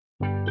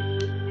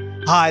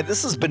Hi,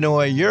 this is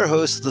Benoit, your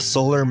host of the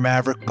Solar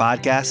Maverick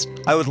podcast.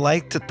 I would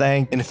like to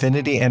thank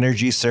Infinity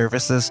Energy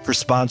Services for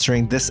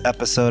sponsoring this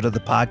episode of the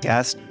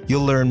podcast.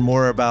 You'll learn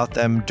more about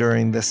them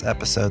during this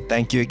episode.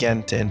 Thank you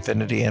again to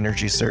Infinity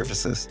Energy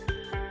Services.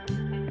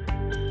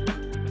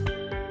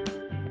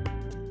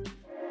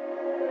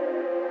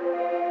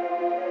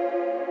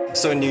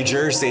 So in New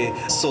Jersey,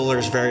 solar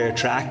is very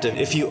attractive.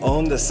 If you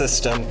own the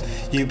system,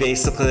 you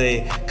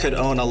basically could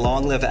own a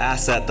long-lived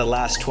asset that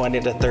lasts 20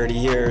 to 30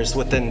 years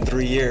within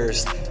 3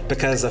 years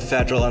because of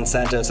federal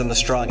incentives and the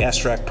strong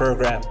SREC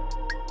program.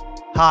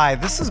 Hi,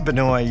 this is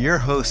Benoit, your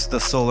host of the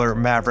Solar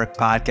Maverick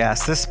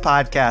podcast. This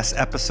podcast,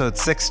 episode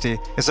 60,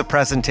 is a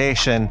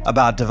presentation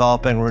about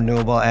developing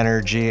renewable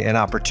energy in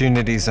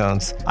opportunity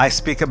zones. I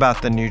speak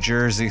about the New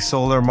Jersey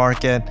solar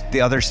market. The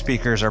other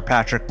speakers are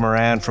Patrick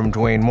Moran from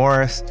Duane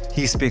Morris.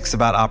 He speaks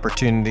about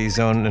opportunity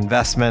zone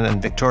investment,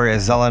 and Victoria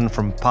Zelen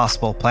from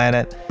Possible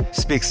Planet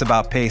speaks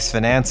about PACE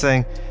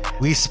financing.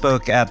 We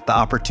spoke at the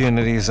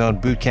Opportunity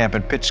Zone Bootcamp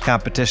and Pitch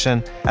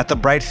Competition at the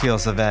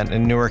Brightfields event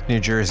in Newark, New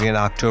Jersey in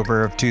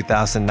October of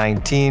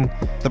 2019.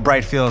 The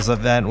Brightfields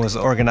event was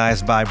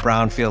organized by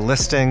Brownfield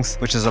Listings,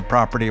 which is a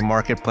property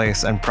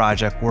marketplace and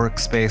project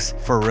workspace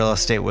for real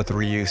estate with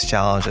reuse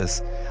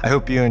challenges. I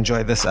hope you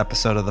enjoyed this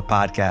episode of the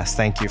podcast.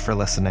 Thank you for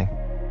listening.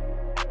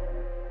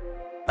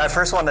 I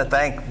first want to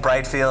thank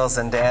Brightfields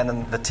and Dan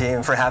and the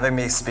team for having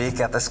me speak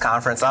at this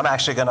conference. I'm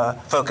actually going to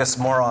focus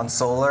more on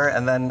solar,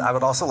 and then I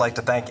would also like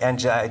to thank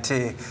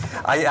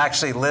NJIT. I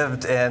actually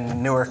lived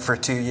in Newark for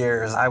 2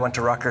 years. I went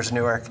to Rutgers,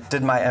 Newark,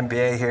 did my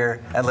MBA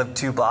here, and lived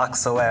 2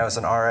 blocks away. I was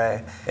an RA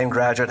in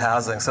graduate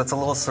housing, so it's a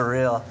little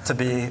surreal to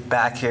be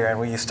back here, and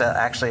we used to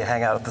actually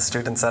hang out at the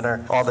Student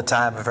Center all the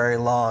time a very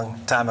long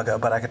time ago,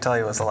 but I could tell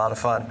you it was a lot of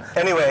fun.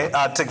 Anyway,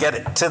 to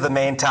get to the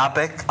main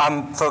topic,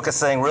 I'm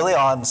focusing really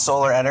on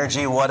solar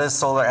energy. What is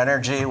solar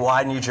energy?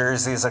 Why New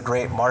Jersey is a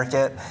great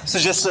market? So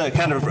just a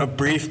kind of a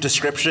brief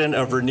description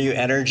of Renew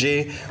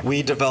Energy.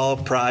 We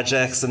develop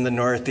projects in the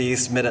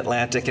Northeast,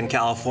 Mid-Atlantic, and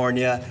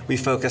California. We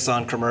focus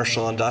on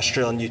commercial,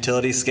 industrial, and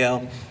utility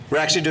scale. We're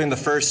actually doing the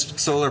first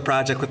solar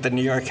project with the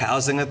New York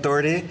Housing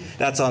Authority.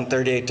 That's on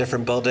 38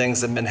 different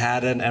buildings in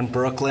Manhattan and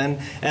Brooklyn.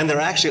 And they're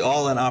actually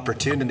all in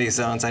opportunity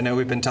zones. I know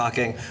we've been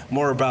talking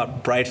more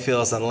about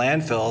Brightfields and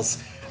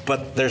landfills,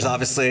 but there's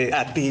obviously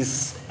at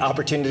these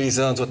opportunity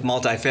zones with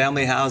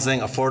multifamily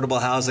housing,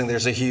 affordable housing,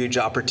 there's a huge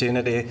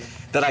opportunity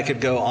that I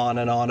could go on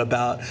and on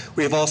about.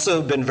 We've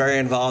also been very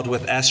involved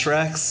with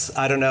SRECs.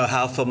 I don't know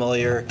how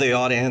familiar the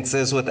audience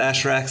is with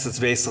SRECs. It's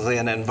basically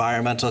an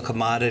environmental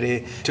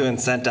commodity to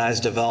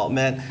incentivize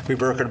development. We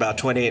brokered about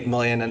 28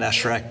 million in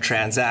SREC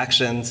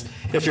transactions.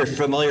 If you're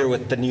familiar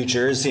with the New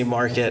Jersey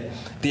market,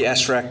 the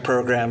SREC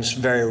program's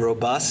very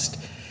robust.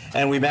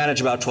 And we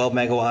manage about 12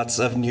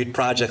 megawatts of new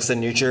projects in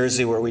New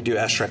Jersey where we do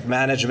SREC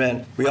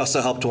management. We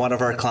also helped one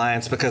of our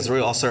clients, because we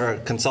also are a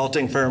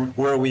consulting firm,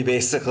 where we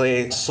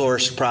basically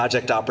sourced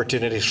project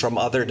opportunities from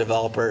other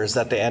developers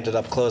that they ended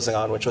up closing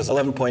on, which was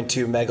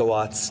 11.2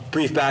 megawatts.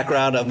 Brief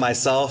background of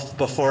myself.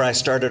 Before I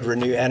started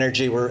Renew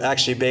Energy, we're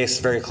actually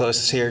based very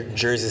close here in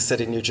Jersey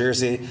City, New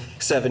Jersey.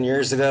 7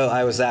 years ago,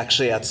 I was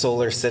actually at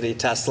Solar City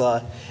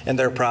Tesla in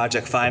their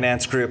project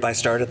finance group. I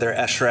started their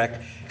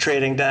SREC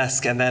trading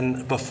desk, and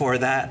then before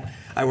that,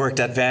 I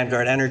worked at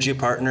Vanguard Energy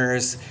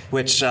Partners,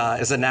 which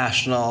is a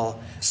national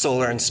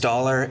solar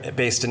installer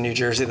based in New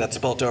Jersey that's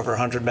built over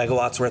 100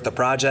 megawatts worth of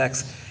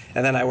projects.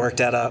 And then I worked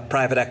at a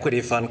private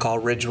equity fund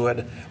called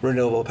Ridgewood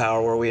Renewable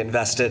Power, where we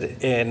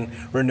invested in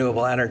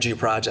renewable energy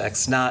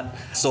projects, not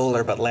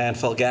solar, but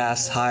landfill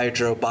gas,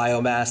 hydro,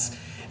 biomass.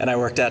 And I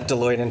worked at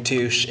Deloitte &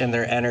 Touche in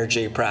their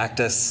energy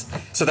practice.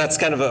 So that's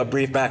kind of a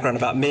brief background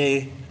about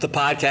me. The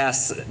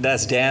podcast,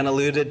 as Dan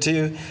alluded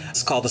to,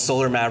 is called the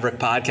Solar Maverick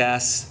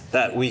Podcast,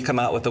 that we come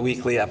out with a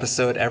weekly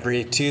episode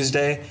every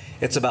Tuesday.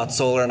 It's about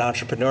solar and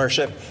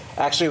entrepreneurship.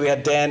 Actually, we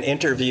had Dan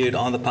interviewed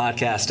on the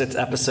podcast. It's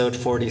episode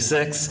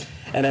 46.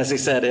 And as he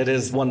said, it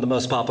is one of the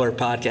most popular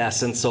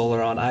podcasts in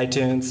solar on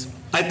iTunes.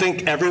 I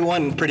think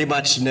everyone pretty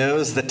much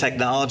knows the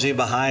technology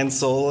behind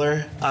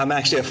solar. I'm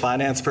actually a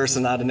finance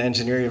person, not an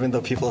engineer, even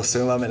though people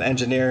assume I'm an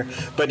engineer.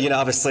 But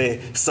obviously,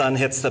 sun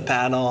hits the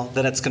panel,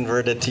 then it's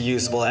converted to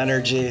usable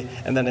energy,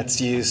 and then it's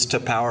used to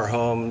power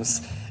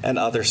homes and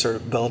other sort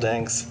of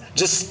buildings.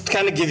 Just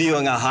kind of give you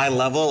a high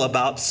level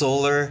about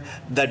solar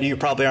that you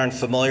probably aren't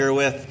familiar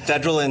with.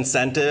 Federal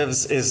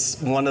incentives is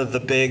one of the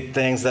big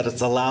things that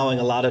it's allowing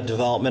a lot of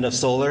development of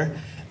solar.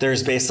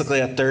 There's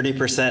basically a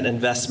 30%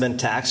 investment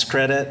tax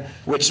credit,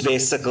 which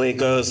basically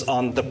goes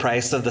on the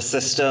price of the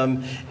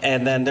system.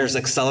 And then there's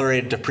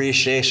accelerated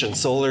depreciation.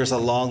 Solar is a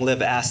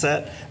long-lived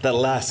asset that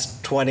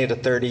lasts 20 to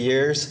 30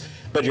 years,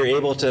 but you're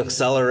able to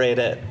accelerate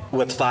it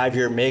with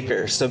 5-year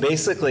makers. So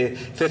basically,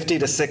 50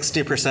 to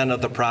 60%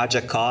 of the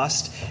project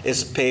cost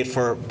is paid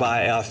for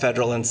by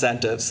federal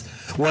incentives.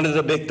 One of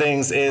the big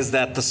things is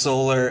that the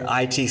solar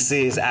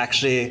ITC is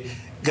actually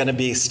going to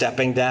be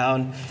stepping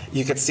down.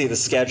 You could see the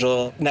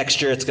schedule.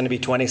 Next year, it's going to be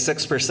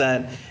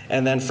 26%.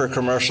 And then for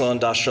commercial,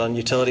 industrial, and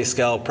utility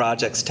scale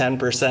projects,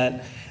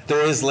 10%.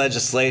 there is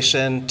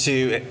legislation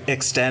to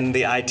extend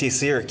the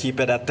ITC or keep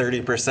it at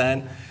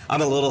 30%.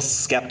 I'm a little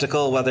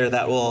skeptical whether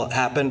that will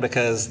happen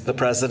because the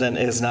president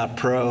is not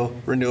pro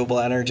renewable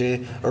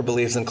energy or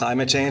believes in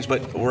climate change,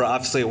 but we're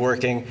obviously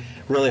working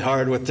really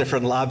hard with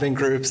different lobbying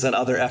groups and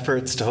other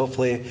efforts to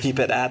hopefully keep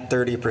it at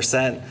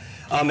 30%.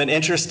 An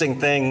interesting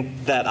thing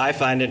that I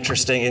find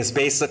interesting is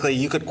basically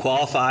you could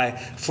qualify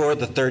for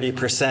the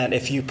 30%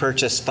 if you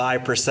purchase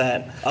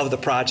 5% of the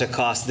project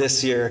cost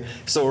this year.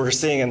 So what we're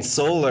seeing in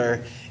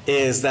solar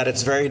is that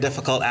it's very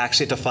difficult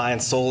actually to find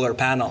solar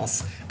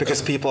panels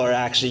because people are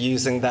actually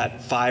using that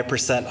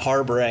 5%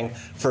 harboring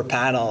for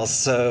panels.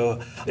 So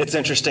it's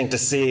interesting to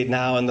see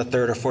now in the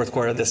third or fourth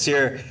quarter of this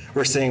year,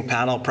 we're seeing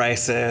panel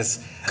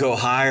prices go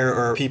higher,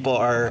 or people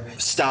are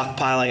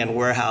stockpiling and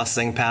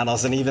warehousing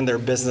panels, and even there are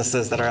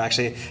businesses that are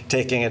actually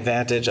taking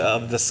advantage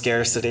of the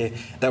scarcity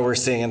that we're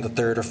seeing in the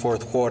third or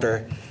fourth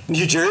quarter.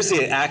 New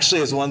Jersey actually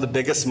is one of the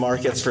biggest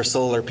markets for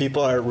solar.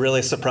 People are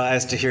really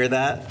surprised to hear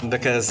that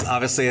because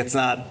obviously it's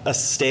not a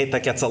state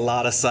that gets a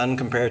lot of sun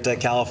compared to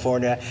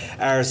California,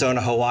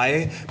 Arizona,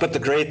 Hawaii. But the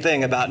great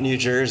thing about New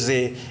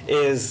Jersey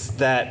is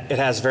that it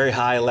has very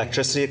high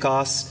electricity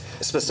costs.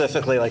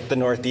 Specifically, like the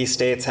Northeast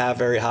states have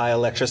very high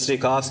electricity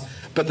costs.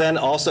 But then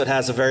also it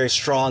has a very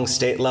strong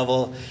state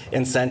level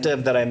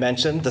incentive that I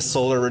mentioned, the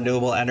solar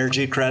renewable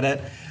energy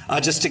credit.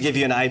 Just to give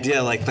you an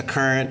idea, like the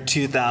current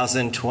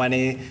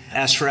 2020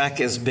 SREC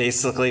is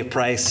basically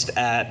priced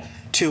at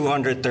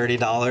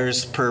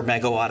 $230 per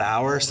megawatt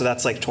hour. So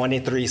that's like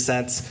 23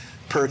 cents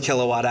per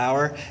kilowatt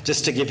hour.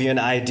 Just to give you an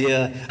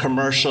idea,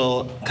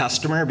 commercial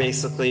customer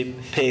basically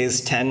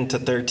pays 10 to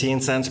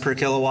 13 cents per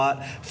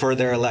kilowatt for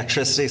their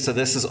electricity. So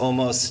this is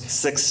almost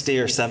 60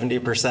 or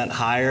 70%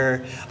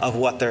 higher of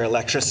what their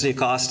electricity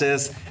cost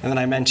is. And then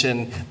I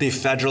mentioned the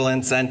federal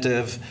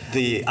incentive,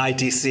 the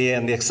ITC,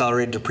 and the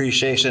accelerated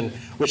depreciation,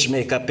 which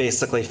make up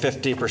basically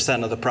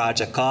 50% of the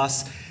project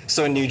costs.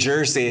 So in New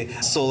Jersey,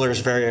 solar is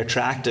very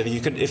attractive.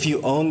 If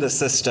you own the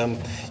system,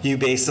 you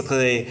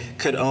basically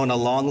could own a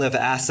long-lived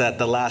asset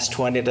the last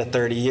 20 to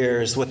 30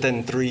 years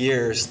within 3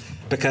 years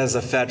because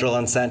of federal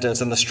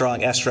incentives and the strong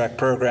SREC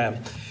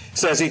program.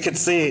 So as you can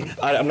see,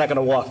 I'm not going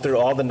to walk through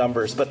all the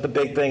numbers, but the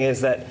big thing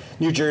is that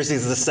New Jersey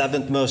is the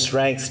 7th most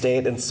ranked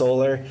state in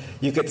solar.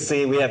 You could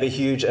see we have a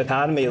huge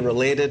economy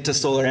related to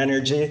solar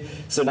energy.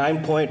 So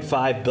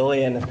 $9.5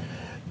 billion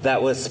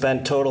that was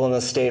spent total in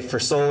the state for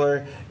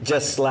solar.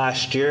 Just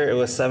last year, it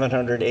was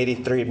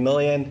 $783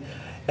 million.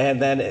 And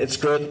then its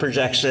growth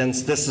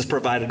projections, this is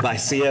provided by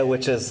SEIA,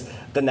 which is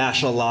the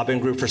National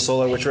Lobbying Group for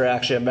Solar, which we're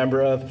actually a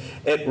member of.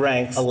 It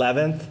ranks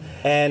 11th.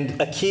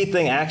 And a key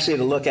thing actually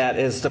to look at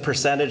is the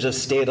percentage of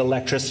state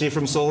electricity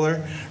from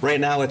solar. Right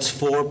now it's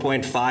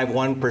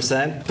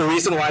 4.51%. The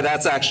reason why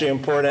that's actually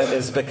important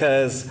is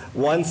because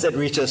once it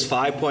reaches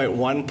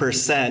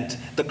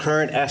 5.1%, the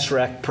current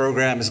SREC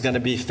program is going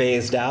to be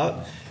phased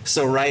out.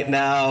 So right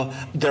now,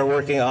 they're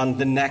working on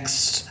the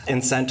next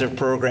incentive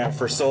program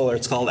for solar.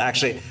 It's called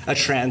actually a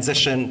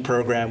transition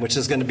program, which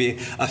is going to be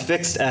a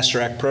fixed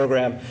SREC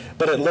program.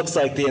 But it looks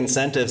like the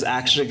incentive's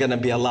actually going to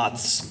be a lot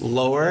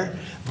lower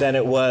than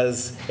it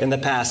was in the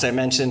past. I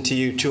mentioned to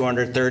you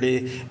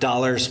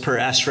 $230 per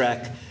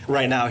SREC.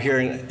 Right now here,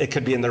 it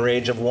could be in the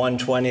range of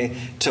 120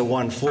 to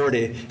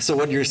 140. So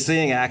what you're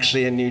seeing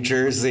actually in New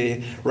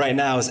Jersey right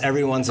now is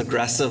everyone's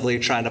aggressively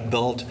trying to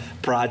build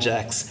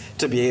projects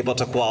to be able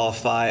to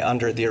qualify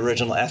under the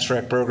original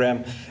SREC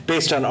program.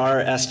 Based on our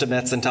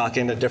estimates and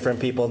talking to different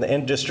people in the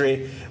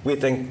industry, we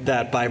think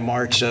that by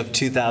March of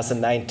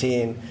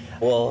 2019,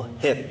 we'll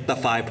hit the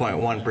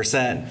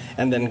 5.1%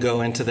 and then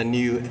go into the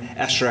new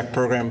SREC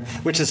program,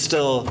 which is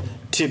still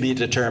to be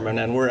determined.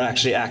 And we're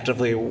actually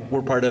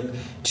we're part of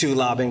 2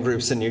 lobbying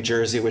groups in New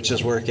Jersey, which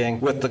is working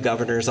with the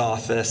governor's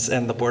office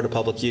and the Board of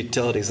Public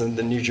Utilities and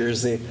the New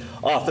Jersey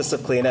Office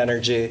of Clean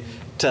Energy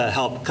to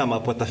help come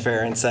up with a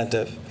fair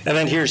incentive. And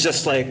then here's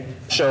just like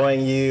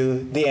showing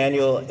you the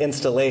annual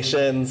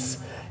installations.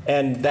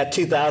 And that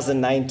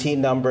 2019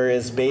 number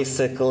is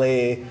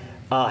basically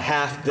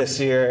half this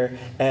year,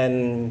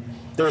 and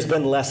there's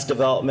been less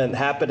development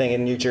happening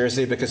in New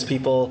Jersey because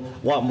people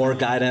want more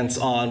guidance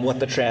on what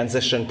the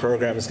transition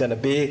program is going to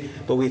be.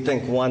 But we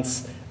think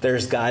once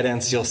there's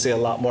guidance, you'll see a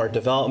lot more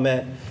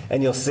development,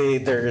 and you'll see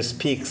there's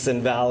peaks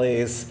and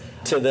valleys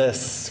to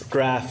this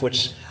graph,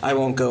 which I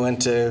won't go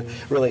into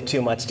really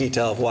too much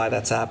detail of why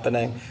that's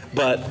happening.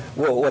 But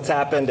what's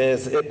happened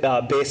is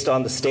based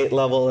on the state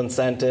level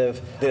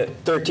incentive, the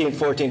 13,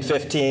 14,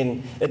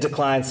 15, it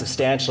declined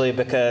substantially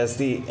because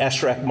the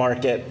SREC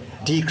market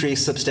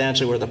decreased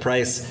substantially, where the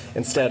price,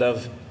 instead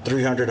of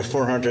 $300 to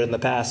 $400 in the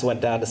past,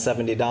 went down to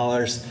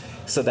 $70.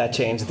 So that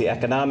changed the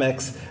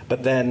economics.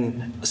 But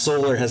then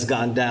solar has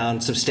gone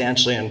down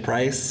substantially in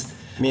price,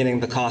 meaning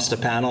the cost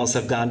of panels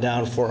have gone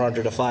down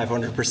 400 to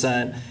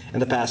 500% in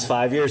the past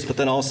 5 years, but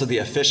then also the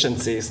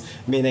efficiencies,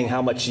 meaning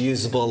how much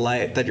usable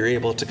light that you're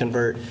able to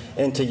convert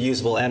into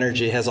usable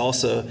energy, has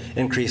also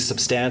increased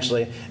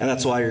substantially, and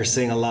that's why you're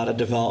seeing a lot of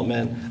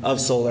development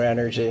of solar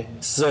energy.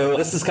 So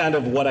this is kind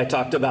of what I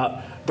talked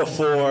about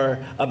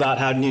before about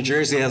how New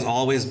Jersey has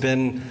always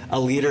been a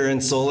leader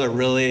in solar.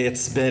 Really,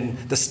 it's been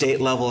the state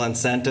level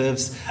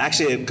incentives.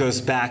 Actually, it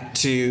goes back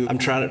to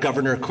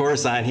Governor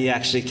Corzine. He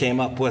actually came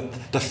up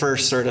with the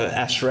first sort of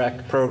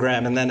SREC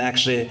program, and then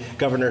actually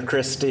Governor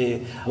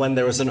Christie, when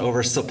there was an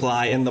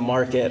oversupply in the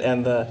market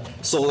and the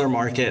solar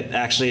market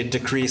actually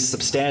decreased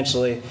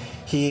substantially,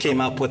 he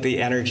came up with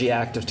the Energy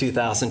Act of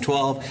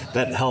 2012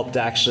 that helped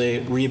actually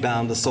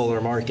rebound the solar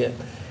market.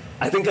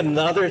 I think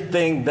another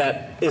thing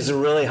that is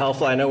really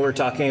helpful, I know we're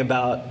talking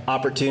about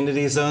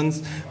opportunity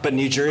zones, but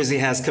New Jersey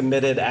has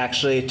committed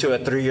actually to a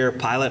 3-year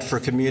pilot for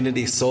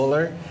community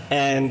solar.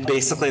 And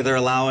basically they're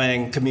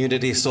allowing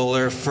community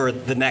solar for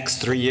the next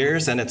 3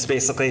 years, and it's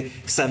basically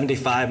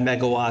 75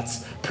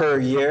 megawatts per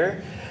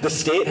year. The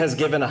state has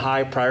given a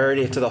high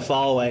priority to the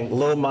following: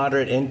 low,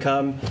 moderate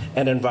income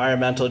and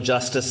environmental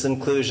justice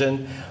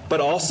inclusion,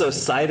 but also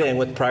siting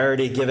with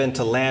priority given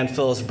to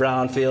landfills,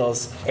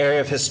 brownfields,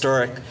 area of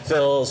historic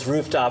fills,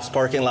 rooftops,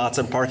 parking lots,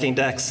 and parking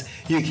decks.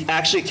 You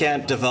actually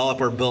can't develop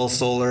or build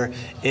solar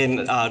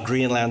in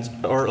greenland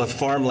or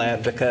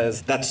farmland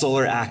because that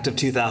Solar Act of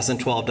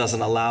 2012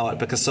 doesn't allow it,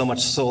 because so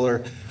much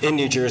solar in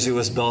New Jersey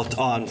was built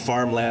on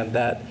farmland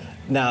that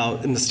now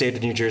in the state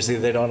of New Jersey,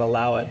 they don't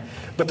allow it.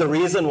 But the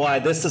reason why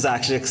this is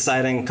actually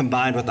exciting,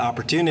 combined with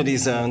opportunity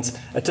zones,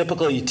 a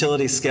typical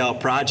utility scale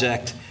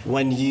project,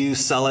 when you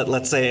sell it,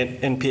 let's say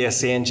in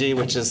PSE&G,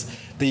 which is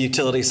the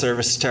utility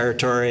service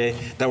territory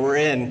that we're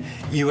in,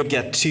 you would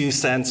get 2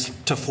 cents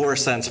to 4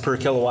 cents per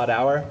kilowatt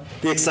hour.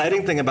 The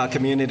exciting thing about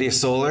community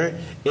solar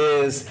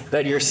is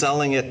that you're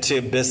selling it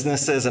to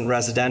businesses and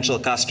residential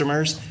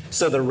customers.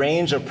 So the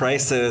range of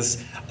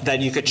prices that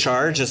you could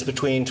charge is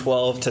between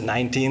 12 to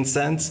 19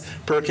 cents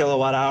per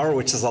kilowatt hour,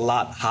 which is a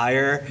lot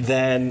higher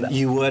than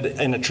you would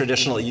in a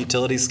traditional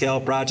utility scale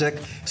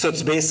project. So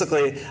it's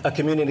basically a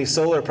community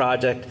solar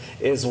project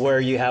is where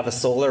you have a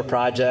solar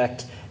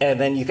project, and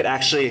then you could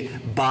actually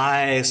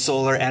buy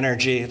solar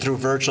energy through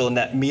virtual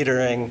net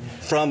metering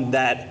from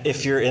that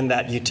if you're in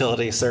that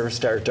utility service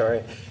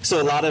territory. So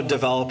a lot of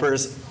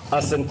developers,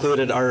 us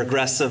included, are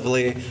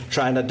aggressively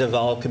trying to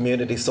develop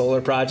community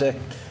solar project.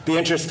 The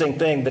interesting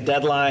thing, the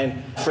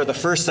deadline for the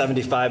first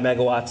 75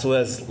 megawatts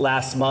was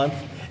last month.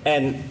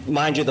 And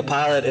mind you, the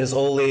pilot is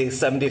only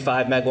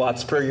 75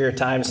 megawatts per year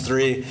times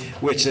 3,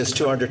 which is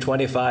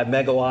 225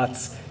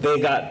 megawatts. They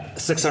got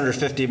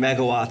 650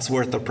 megawatts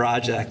worth of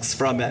projects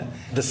from it.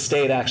 The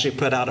state actually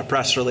put out a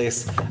press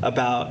release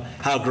about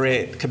how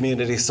great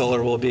community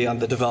solar will be on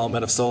the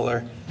development of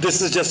solar.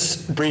 This is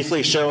just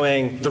briefly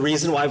showing the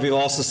reason why we've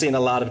also seen a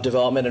lot of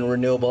development in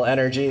renewable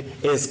energy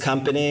is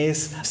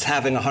companies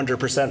having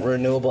 100%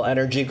 renewable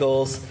energy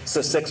goals. So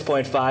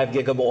 6.5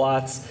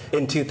 gigawatts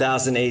in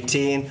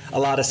 2018. A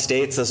lot of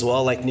states as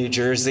well, like New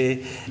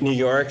Jersey, New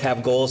York,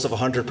 have goals of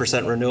 100%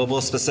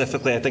 renewables.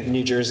 Specifically, I think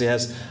New Jersey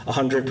has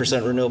 100%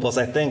 renewables,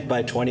 I think,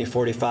 by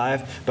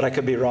 2045, but I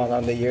could be wrong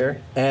on the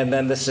year. And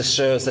then this just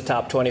shows the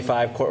top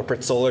 25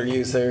 corporate solar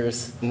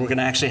users. And we're going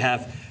to actually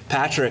have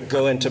Patrick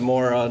go into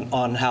more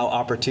on how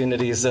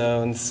opportunity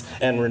zones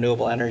and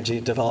renewable energy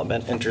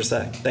development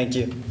intersect. Thank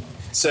you.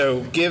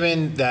 So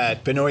given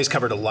that Benoit's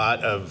covered a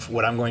lot of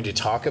what I'm going to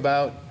talk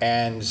about,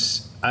 and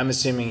I'm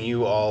assuming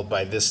you all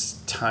by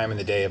this time in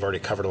the day have already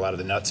covered a lot of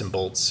the nuts and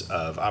bolts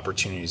of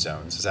opportunity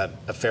zones. Is that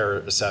a fair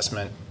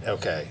assessment?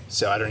 Okay,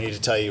 so I don't need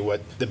to tell you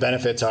what the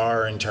benefits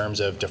are in terms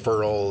of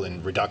deferral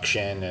and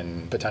reduction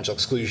and potential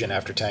exclusion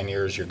after 10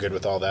 years. You're good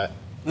with all that?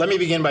 Let me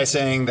begin by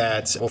saying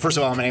that, well, first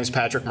of all, my name is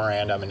Patrick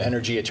Miranda. I'm an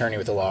energy attorney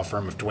with the law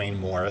firm of Duane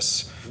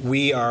Morris.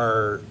 We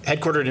are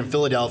headquartered in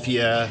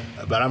Philadelphia,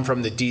 but I'm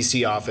from the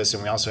DC office,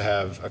 and we also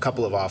have a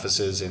couple of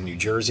offices in New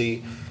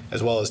Jersey,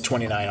 as well as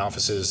 29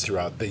 offices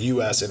throughout the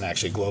US and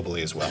actually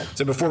globally as well.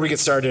 So before we get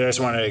started, I just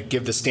want to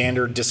give the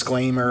standard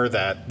disclaimer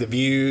that the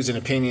views and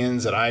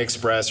opinions that I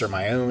express are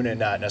my own and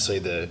not necessarily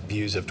the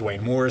views of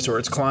Duane Morris or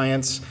its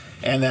clients,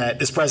 and that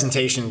this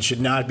presentation should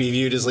not be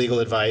viewed as legal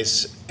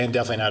advice and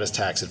definitely not as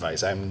tax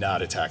advice. I'm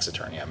not a tax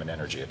attorney, I'm an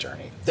energy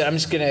attorney. I'm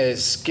just going to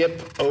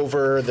skip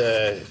over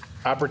the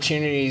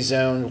Opportunity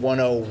Zone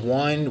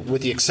 101,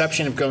 with the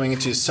exception of going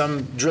into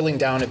some drilling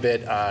down a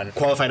bit on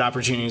qualified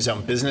opportunity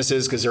zone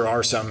businesses, because there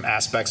are some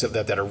aspects of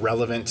that that are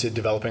relevant to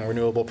developing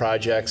renewable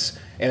projects.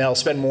 And I'll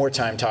spend more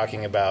time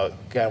talking about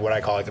kind of what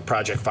I call like the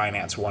project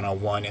finance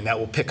 101, and that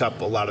will pick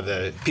up a lot of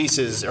the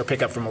pieces, or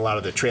pick up from a lot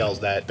of the trails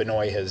that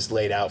Benoit has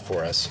laid out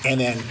for us. And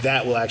then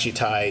that will actually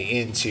tie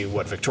into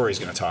what Victoria's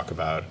going to talk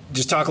about.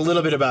 Just talk a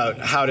little bit about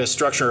how to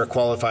structure a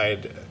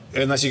qualified,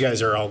 unless you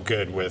guys are all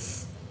good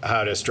with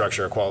how to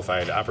structure a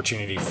qualified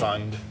opportunity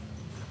fund.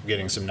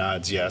 Getting some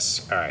nods,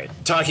 yes. All right.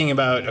 Talking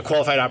about a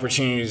qualified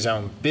opportunity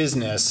zone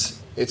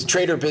business, it's a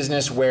trade or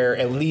business where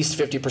at least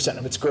 50%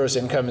 of its gross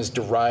income is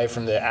derived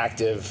from the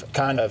active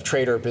kind of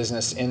trade or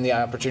business in the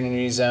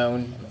opportunity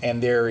zone.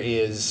 And there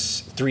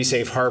is 3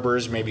 safe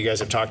harbors. Maybe you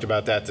guys have talked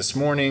about that this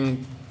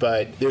morning,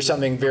 but there's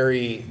something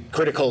very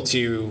critical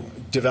to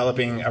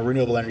developing a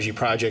renewable energy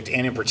project,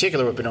 and in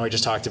particular what Benoit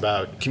just talked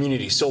about,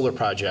 community solar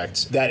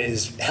projects, that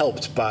is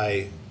helped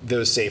by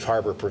those safe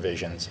harbor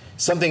provisions.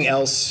 Something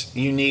else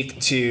unique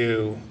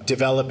to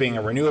developing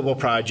a renewable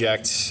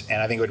project,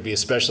 and I think it would be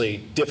especially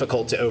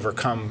difficult to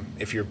overcome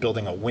if you're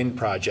building a wind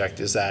project,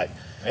 is that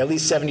at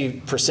least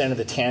 70% of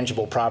the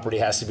tangible property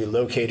has to be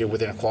located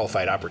within a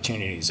qualified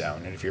opportunity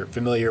zone. And if you're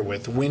familiar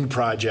with wind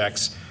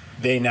projects,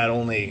 they not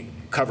only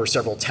cover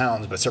several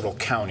towns, but several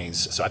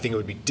counties. So I think it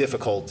would be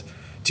difficult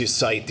to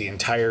site the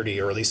entirety,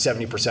 or at least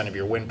 70% of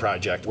your wind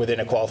project within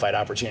a qualified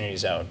opportunity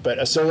zone. But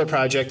a solar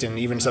project, and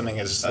even something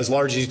as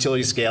large as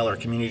utility scale or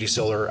community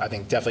solar, I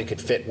think definitely could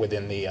fit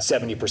within the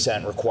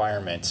 70%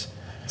 requirement.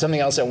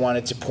 Something else I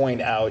wanted to point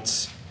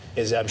out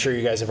is, I'm sure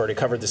you guys have already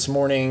covered this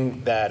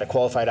morning, that a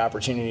qualified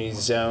opportunity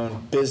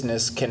zone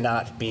business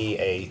cannot be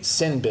a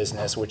sin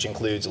business, which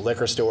includes a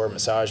liquor store,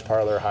 massage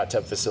parlor, hot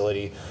tub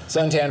facility,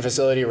 suntan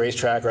facility,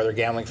 racetrack, or other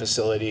gambling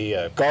facility,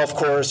 a golf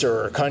course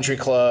or a country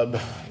club.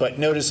 But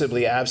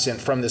noticeably absent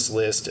from this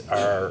list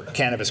are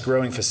cannabis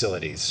growing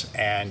facilities.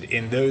 And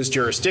in those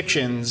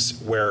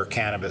jurisdictions where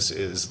cannabis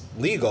is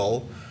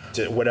legal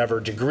to whatever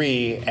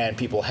degree, and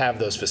people have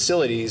those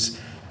facilities,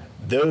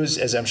 those,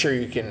 as I'm sure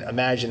you can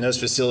imagine, those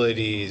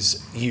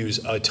facilities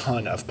use a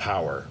ton of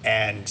power.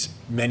 And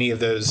many of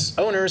those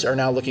owners are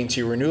now looking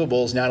to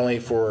renewables, not only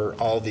for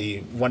all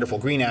the wonderful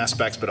green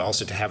aspects, but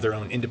also to have their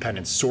own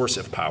independent source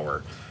of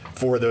power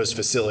for those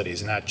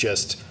facilities, not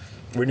just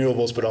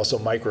renewables, but also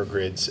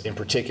microgrids in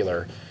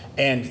particular.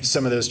 And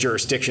some of those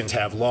jurisdictions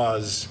have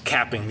laws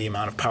capping the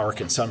amount of power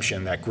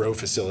consumption that grow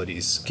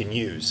facilities can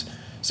use.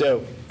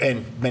 So,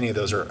 and many of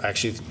those are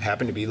actually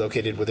happen to be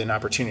located within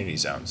opportunity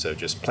zones. So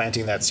just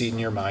planting that seed in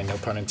your mind, no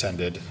pun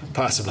intended,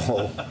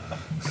 possible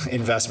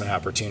investment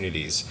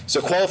opportunities. So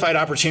qualified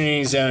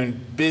opportunity zone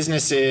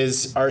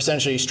businesses are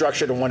essentially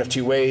structured in one of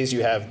two ways.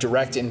 You have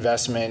direct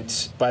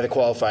investment by the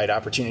qualified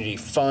opportunity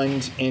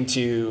fund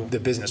into the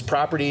business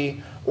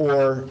property,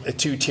 or a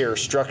two-tier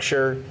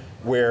structure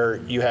where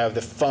you have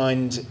the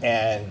fund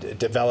and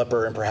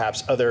developer and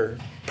perhaps other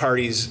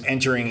parties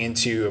entering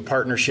into a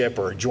partnership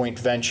or a joint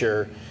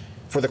venture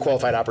for the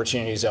qualified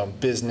opportunity zone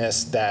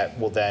business that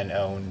will then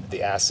own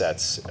the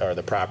assets or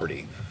the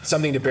property.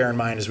 Something to bear in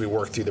mind as we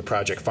work through the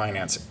project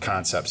finance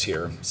concepts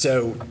here.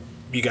 So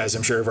you guys,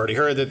 I'm sure, have already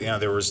heard that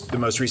there was the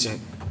most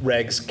recent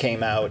regs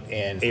came out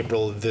in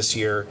April of this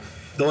year.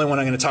 The only one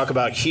I'm going to talk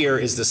about here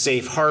is the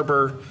safe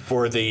harbor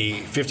for the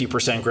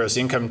 50% gross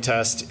income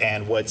test,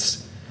 and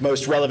what's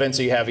most relevant.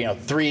 So you have,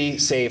 three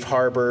safe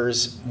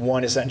harbors.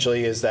 One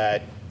essentially is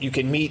that you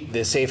can meet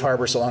the safe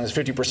harbor so long as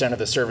 50% of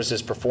the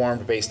services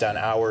performed based on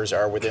hours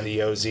are within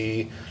the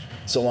OZ,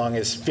 so long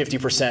as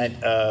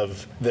 50%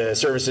 of the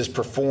services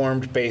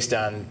performed based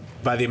on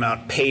by the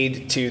amount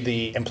paid to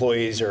the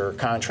employees or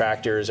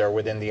contractors are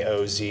within the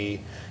OZ.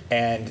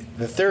 And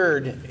the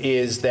third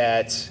is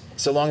that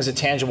so long as the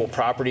tangible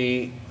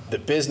property, the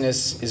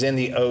business is in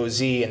the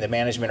OZ, and the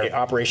management or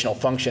operational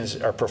functions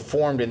are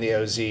performed in the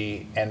OZ,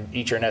 and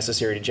each are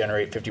necessary to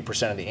generate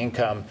 50% of the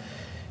income.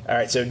 All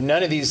right, so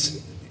none of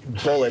these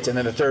bullets, and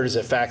then the third is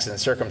a facts and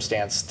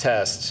circumstance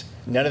test.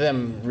 None of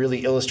them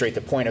really illustrate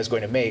the point I was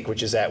going to make,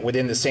 which is that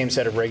within the same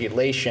set of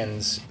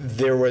regulations,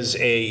 there was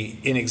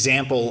an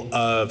example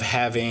of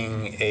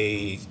having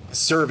a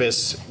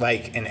service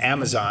like an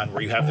Amazon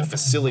where you have the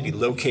facility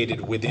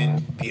located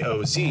within the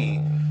OZ,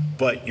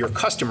 but your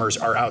customers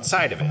are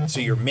outside of it. So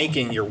you're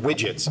making your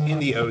widgets in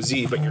the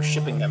OZ, but you're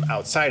shipping them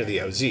outside of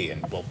the OZ.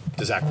 And well,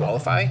 does that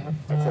qualify?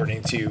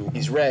 According to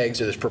these regs,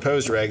 or this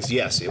proposed regs,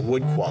 yes, it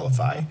would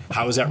qualify.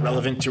 How is that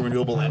relevant to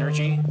renewable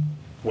energy?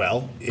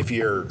 Well, if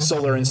your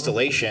solar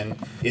installation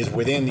is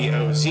within the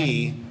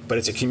OZ, but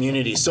it's a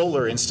community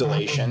solar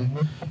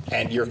installation,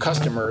 and your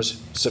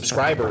customers,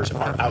 subscribers,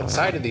 are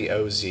outside of the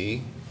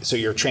OZ, so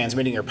you're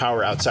transmitting your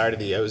power outside of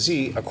the OZ,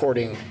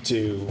 according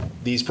to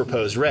these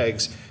proposed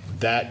regs,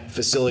 that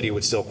facility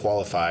would still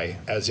qualify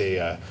as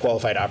a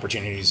qualified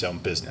opportunity zone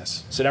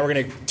business. So now we're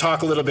going to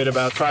talk a little bit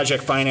about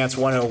Project Finance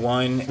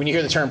 101. When you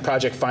hear the term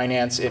project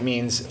finance, it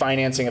means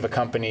financing of a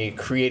company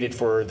created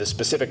for the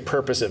specific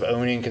purpose of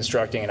owning,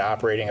 constructing, and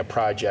operating a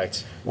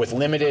project with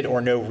limited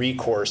or no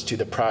recourse to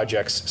the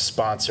project's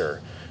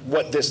sponsor.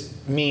 What this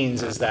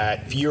means is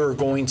that if you're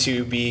going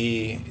to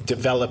be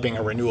developing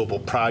a renewable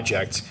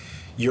project,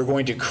 you're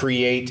going to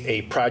create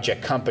a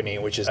project company,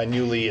 which is a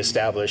newly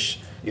established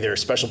either a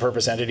special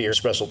purpose entity or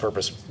special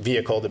purpose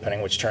vehicle,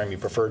 depending which term you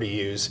prefer to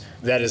use,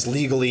 that is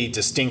legally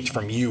distinct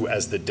from you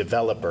as the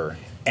developer.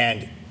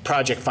 And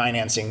project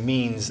financing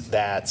means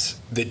that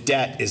the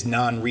debt is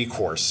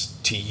non-recourse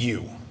to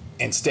you.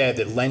 Instead,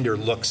 the lender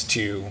looks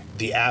to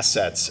the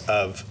assets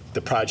of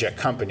the project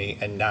company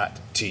and not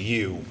to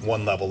you,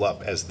 one level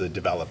up as the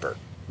developer.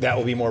 That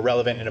will be more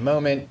relevant in a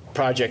moment.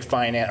 project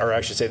finance, or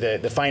I should say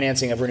the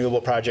financing of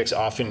renewable projects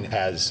often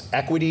has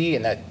equity,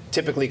 and that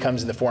typically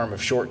comes in the form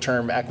of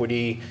short-term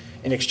equity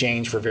in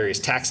exchange for various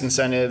tax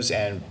incentives.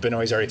 And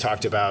Benoit's already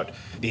talked about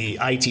the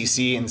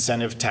ITC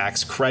incentive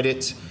tax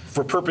credit.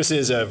 For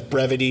purposes of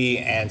brevity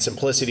and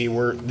simplicity,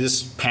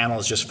 this panel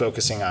is just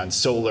focusing on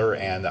solar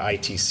and the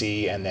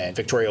ITC, and then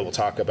Victoria will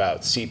talk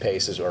about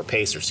CPACE or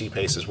PACE or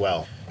CPACE as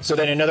well. So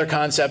then another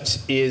concept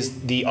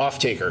is the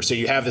off-taker. So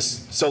you have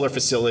this solar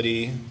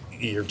facility,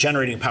 you're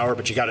generating power,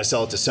 but you got to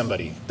sell it to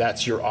somebody.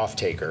 That's your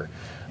off-taker.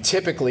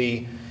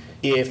 Typically,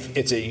 if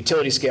it's a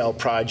utility scale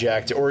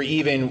project, or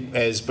even,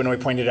 as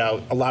Benoit pointed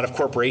out, a lot of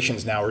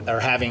corporations now are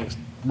having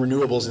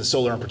renewables and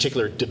solar in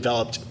particular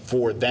developed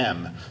for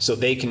them so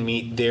they can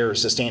meet their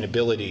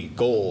sustainability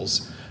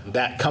goals,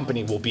 that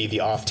company will be the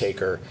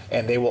off-taker,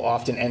 and they will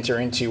often enter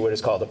into what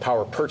is called a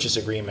power purchase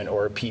agreement,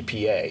 or a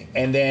PPA.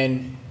 And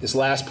then this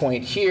last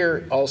point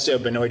here, also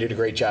Benoit did a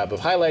great job of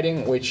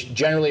highlighting, which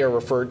generally are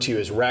referred to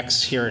as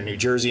RECs here in New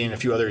Jersey and a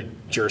few other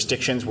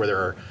jurisdictions where there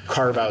are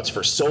carve-outs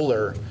for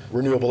solar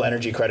renewable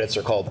energy credits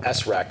are called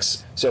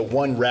SRECs. So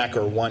one REC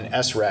or one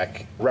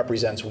SREC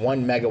represents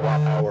 1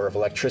 megawatt hour of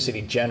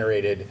electricity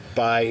generated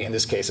by, in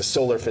this case, a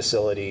solar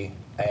facility.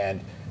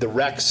 And the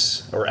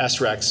RECs or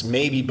SRECs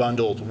may be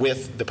bundled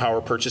with the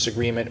power purchase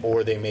agreement,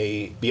 or they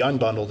may be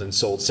unbundled and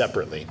sold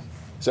separately.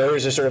 So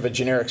here's a sort of a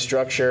generic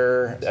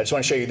structure. I just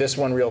want to show you this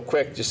one real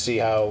quick, just see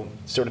how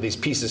sort of these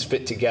pieces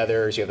fit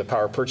together. So you have the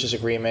power purchase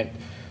agreement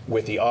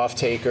with the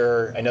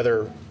off-taker.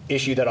 Another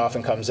issue that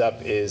often comes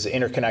up is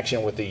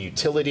interconnection with the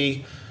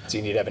utility. So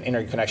you need to have an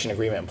interconnection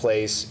agreement in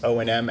place.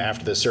 O&M,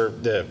 after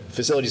the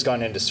facility's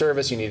gone into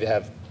service, you need to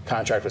have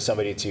contract with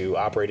somebody to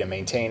operate and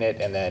maintain it,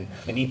 and then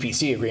an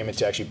EPC agreement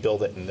to actually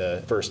build it in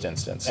the first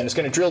instance. And it's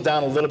going to drill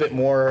down a little bit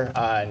more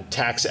on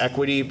tax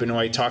equity.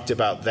 Benoit talked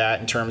about that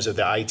in terms of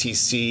the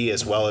ITC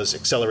as well as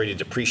accelerated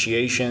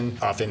depreciation,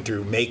 often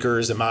through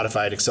MACRS, a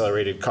modified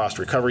accelerated cost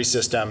recovery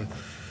system.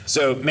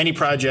 So many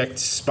project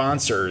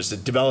sponsors, the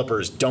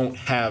developers, don't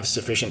have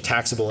sufficient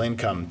taxable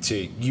income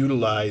to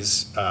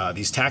utilize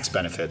these tax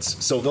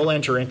benefits. So they'll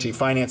enter into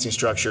financing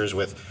structures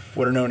with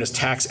what are known as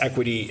tax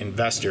equity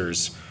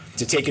investors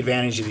to take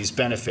advantage of these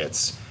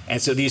benefits.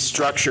 And so these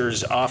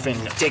structures often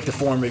take the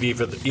form of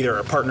either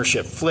a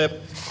partnership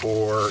flip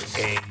or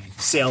a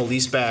sale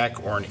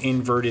leaseback or an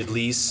inverted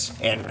lease.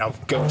 And I'll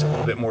go into a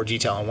little bit more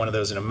detail on one of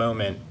those in a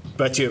moment.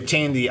 But to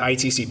obtain the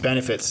ITC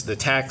benefits, the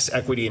tax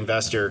equity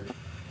investor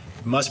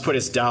must put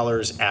its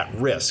dollars at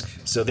risk.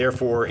 So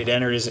therefore, it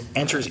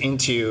enters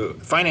into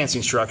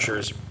financing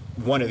structures,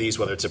 one of these,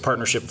 whether it's a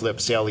partnership flip,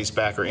 sale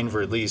leaseback, or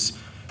inverted lease,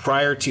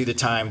 prior to the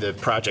time the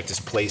project is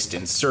placed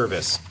in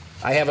service.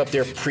 I have up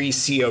there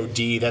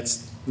pre-COD.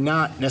 That's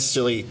not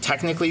necessarily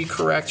technically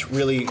correct.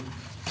 Really,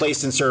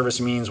 placed in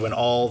service means when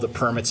all the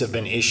permits have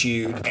been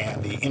issued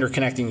and the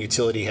interconnecting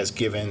utility has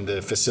given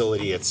the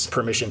facility its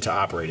permission to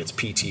operate, its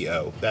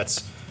PTO.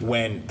 That's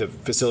when the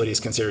facility is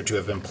considered to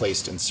have been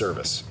placed in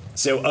service.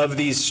 So of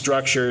these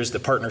structures, the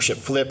partnership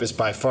flip is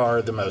by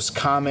far the most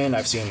common.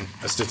 I've seen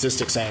a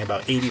statistic saying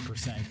about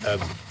 80% of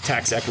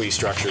tax equity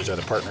structures are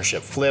the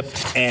partnership flip.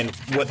 And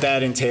what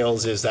that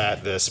entails is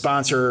that the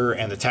sponsor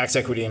and the tax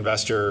equity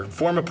investor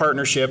form a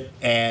partnership,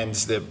 and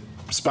the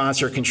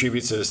sponsor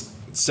contributes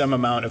some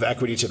amount of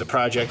equity to the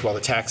project, while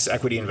the tax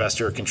equity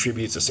investor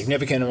contributes a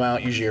significant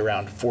amount, usually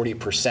around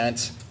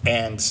 40%.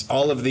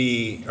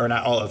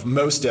 And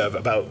most of,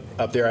 about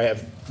up there I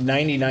have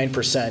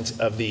 99%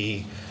 of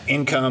the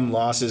income,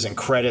 losses, and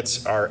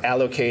credits are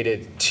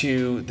allocated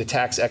to the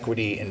tax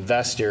equity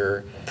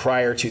investor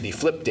prior to the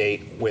flip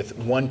date, with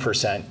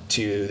 1%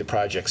 to the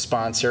project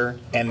sponsor.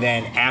 And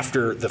then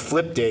after the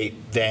flip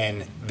date,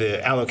 then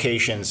the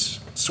allocations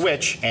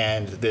switch,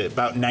 and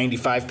about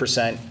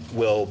 95%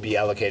 will be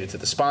allocated to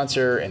the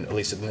sponsor, and at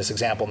least in this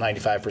example,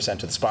 95%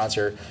 to the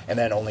sponsor, and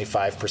then only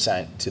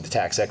 5% to the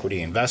tax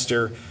equity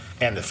investor.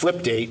 And the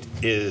flip date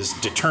is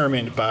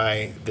determined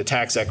by the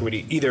tax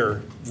equity,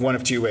 either one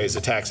of two ways.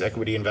 The tax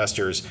equity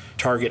investors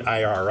target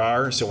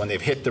IRR, so when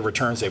they've hit the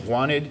returns they've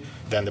wanted,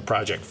 then the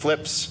project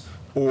flips,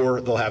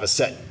 or they'll have a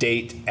set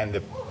date and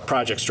the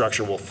project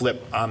structure will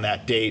flip on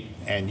that date,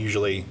 and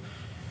usually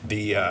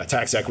the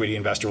tax equity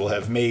investor will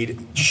have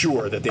made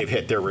sure that they've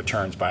hit their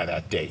returns by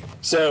that date.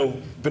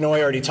 So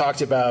Benoit already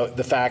talked about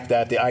the fact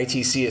that the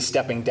ITC is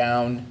stepping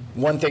down.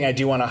 One thing I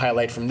do want to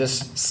highlight from this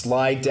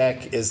slide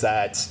deck is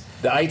that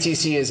the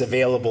ITC is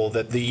available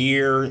the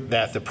year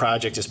that the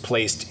project is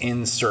placed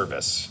in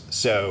service.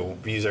 So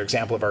we use our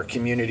example of our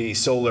community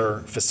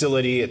solar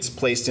facility. It's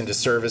placed into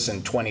service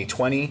in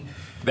 2020.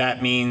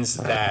 That means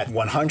that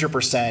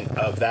 100%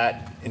 of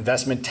that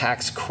investment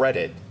tax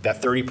credit,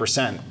 that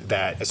 30%,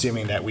 that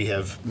assuming that we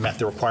have met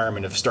the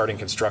requirement of starting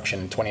construction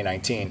in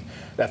 2019,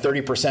 that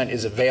 30%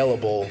 is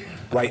available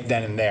right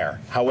then and there.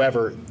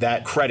 However,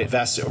 that credit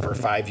vests over a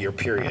 5-year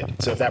period.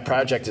 So if that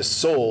project is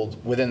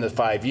sold within the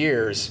 5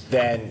 years,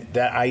 then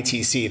that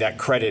ITC, that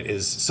credit,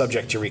 is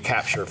subject to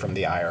recapture from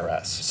the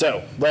IRS.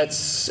 So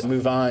let's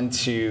move on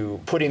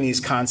to putting these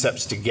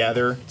concepts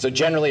together. So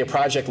generally, a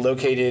project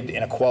located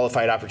in a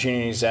qualified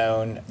opportunity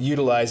zone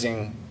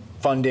utilizing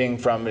funding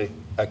from a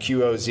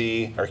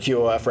QOZ, or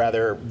QOF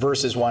rather,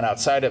 versus one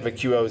outside of a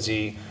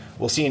QOZ,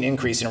 we'll see an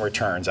increase in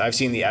returns. I've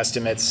seen the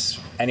estimates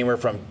anywhere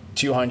from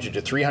 200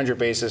 to 300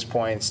 basis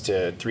points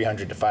to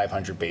 300 to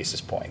 500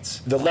 basis points.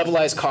 The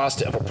levelized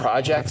cost of a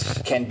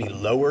project can be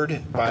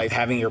lowered by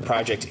having your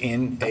project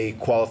in a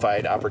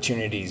qualified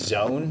opportunity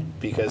zone,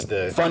 because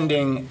the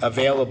funding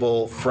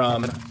available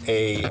from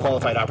a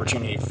qualified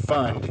opportunity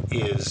fund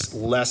is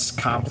less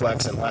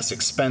complex and less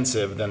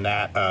expensive than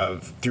that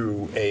of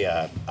through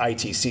a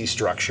ITC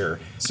structure.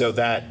 So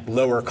that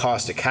lower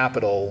cost of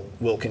capital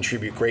will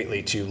contribute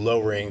greatly to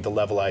lowering the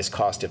levelized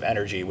cost of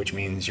energy, which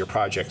means your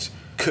project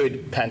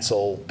could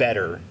pencil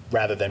better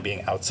rather than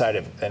being outside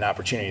of an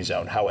opportunity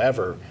zone.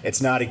 However,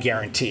 it's not a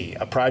guarantee.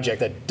 A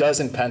project that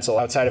doesn't pencil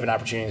outside of an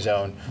opportunity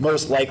zone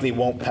most likely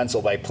won't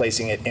pencil by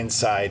placing it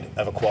inside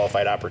of a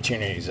qualified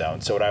opportunity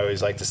zone. So what I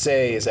always like to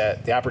say is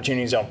that the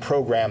opportunity zone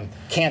program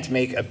can't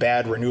make a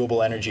bad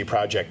renewable energy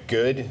project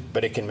good,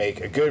 but it can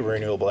make a good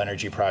renewable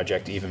energy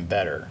project even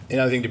better.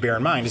 Another thing to bear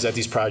in mind is that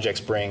these projects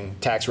bring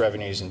tax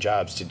revenues and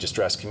jobs to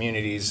distressed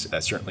communities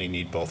that certainly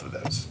need both of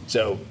those.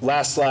 So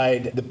last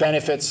slide, the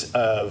benefits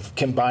of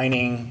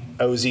combining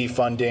OZ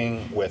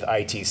funding with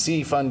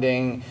ITC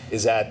funding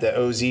is that the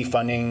OZ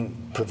funding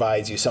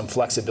provides you some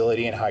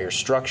flexibility in how you're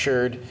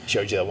structured.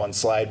 Showed you that one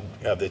slide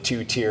of the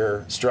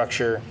two-tier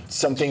structure.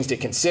 Some things to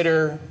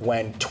consider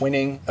when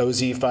twinning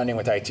OZ funding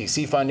with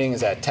ITC funding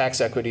is that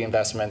tax equity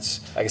investments,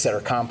 like I said,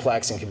 are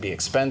complex and can be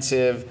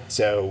expensive.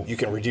 So you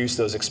can reduce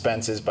those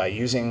expenses by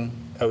using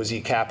OZ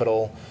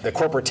capital. The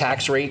corporate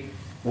tax rate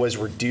was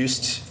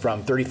reduced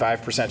from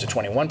 35% to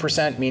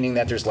 21%, meaning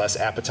that there's less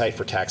appetite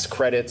for tax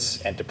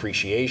credits and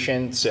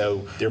depreciation.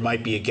 So there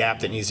might be a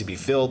gap that needs to be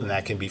filled, and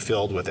that can be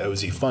filled with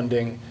OZ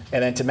funding.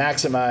 And then to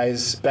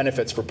maximize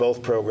benefits for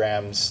both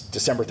programs,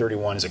 December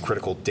 31 is a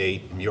critical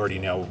date. You already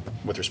know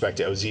with respect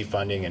to OZ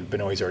funding, and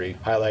Benoit's already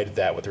highlighted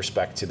that with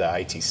respect to the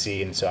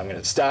ITC. And so I'm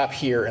going to stop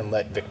here and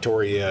let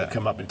Victoria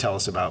come up and tell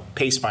us about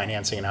PACE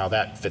financing and how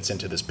that fits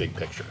into this big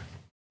picture.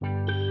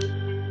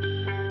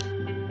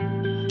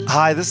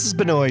 Hi, this is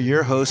Benoit,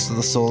 your host of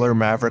the Solar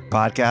Maverick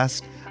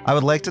podcast. I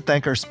would like to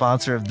thank our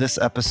sponsor of this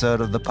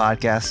episode of the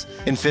podcast,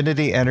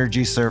 Infinity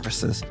Energy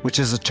Services, which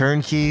is a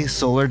turnkey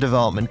solar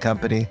development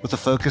company with a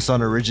focus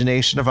on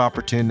origination of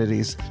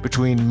opportunities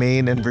between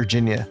Maine and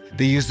Virginia.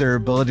 They use their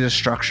ability to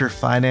structure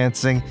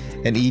financing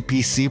and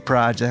EPC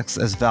projects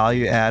as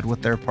value add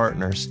with their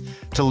partners.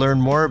 To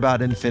learn more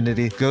about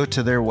Infinity, go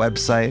to their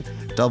website,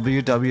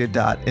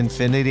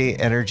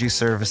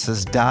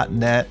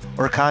 www.infinityenergyservices.net,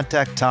 or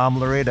contact Tom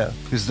Laredo,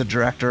 who's the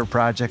Director of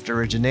Project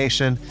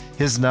Origination.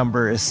 His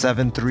number is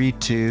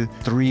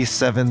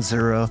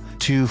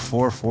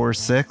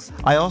 732-370-2446.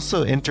 I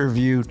also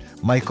interviewed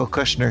Michael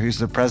Kushner, who's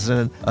the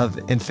President of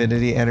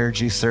Infinity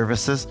Energy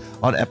Services,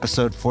 on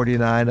episode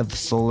 49 of the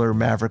Solar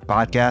Maverick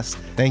podcast.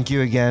 Thank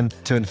you again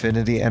to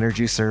Infinity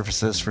Energy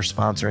Services for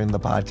sponsoring the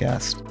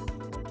podcast.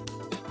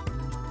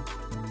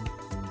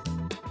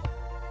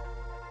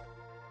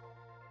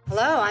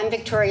 Hello, I'm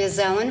Victoria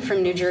Zellen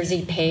from New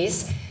Jersey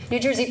PACE. New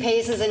Jersey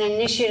PACE is an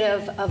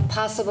initiative of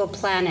Possible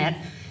Planet.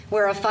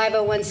 We're a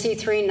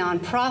 501c3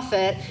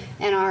 nonprofit,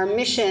 and our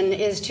mission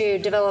is to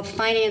develop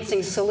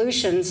financing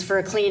solutions for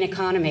a clean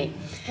economy.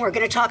 We're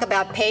going to talk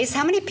about PACE.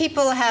 How many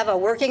people have a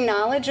working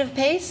knowledge of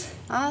PACE?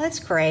 Oh, that's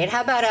great.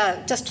 How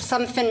about just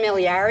some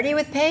familiarity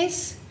with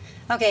PACE?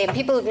 Okay,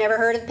 people who've never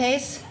heard of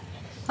PACE?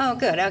 Oh,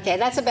 good. Okay,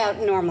 that's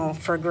about normal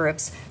for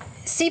groups.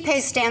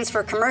 CPACE stands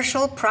for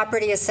Commercial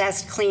Property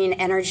Assessed Clean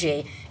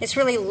Energy. It's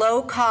really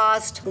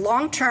low-cost,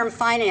 long-term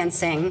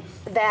financing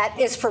that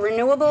is for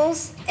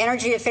renewables,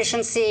 energy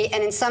efficiency,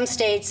 and in some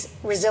states,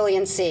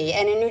 resiliency.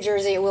 And in New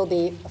Jersey, it will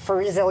be for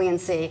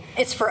resiliency.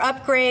 It's for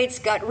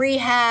upgrades, gut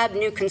rehab,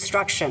 new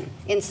construction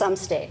in some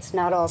states,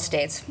 not all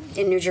states.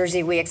 In New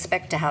Jersey, we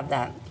expect to have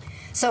that.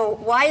 So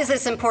why is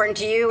this important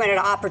to you and at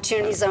an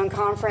Opportunity Zone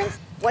conference?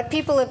 What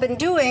people have been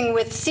doing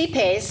with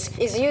CPACE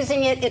is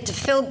using it to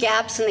fill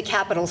gaps in the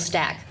capital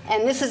stack.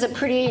 And this is a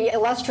pretty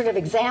illustrative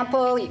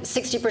example.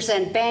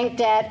 60% bank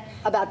debt,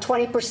 about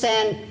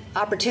 20%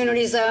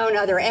 opportunity zone,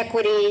 other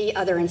equity,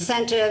 other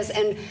incentives,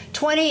 and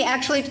 20 to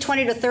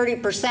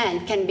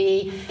 30% can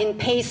be in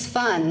PACE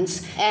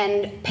funds.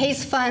 And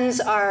PACE funds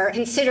are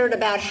considered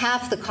about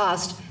half the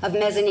cost of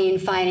mezzanine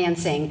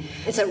financing.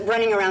 It's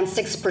running around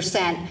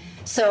 6%.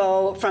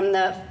 So from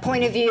the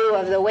point of view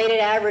of the weighted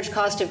average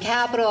cost of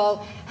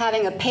capital,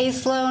 having a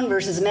PACE loan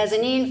versus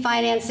mezzanine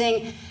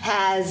financing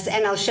has,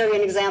 and I'll show you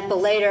an example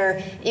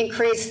later,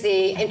 increased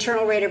the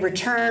internal rate of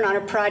return on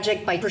a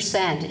project by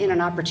 % in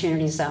an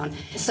opportunity zone.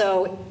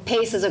 So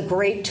PACE is a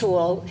great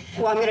tool.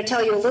 Well, I'm going to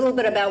tell you a little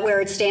bit about where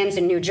it stands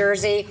in New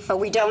Jersey, but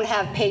we don't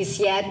have PACE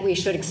yet. We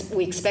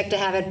expect to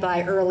have it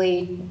by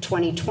early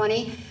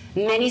 2020.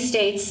 Many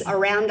states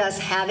around us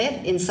have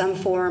it in some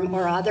form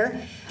or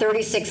other,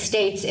 36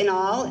 states in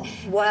all.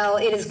 While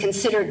it is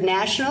considered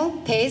national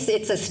PACE,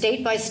 it's a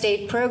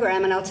state-by-state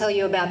program, and I'll tell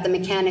you about the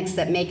mechanics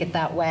that make it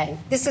that way.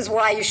 This is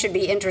why you should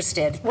be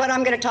interested. What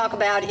I'm going to talk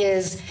about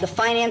is the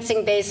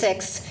financing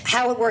basics,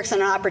 how it works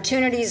in an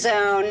opportunity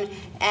zone,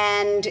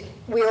 And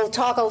we'll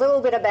talk a little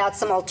bit about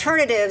some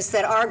alternatives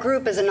that our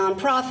group as a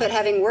nonprofit,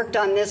 having worked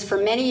on this for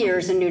many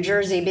years in New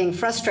Jersey, being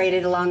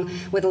frustrated along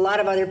with a lot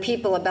of other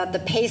people about the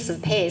pace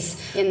of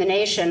PACE in the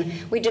nation,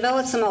 we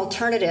developed some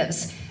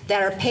alternatives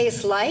that are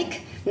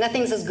PACE-like.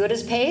 Nothing's as good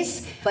as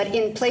PACE, but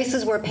in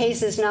places where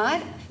PACE is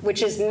not,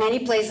 which is many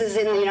places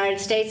in the United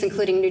States,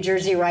 including New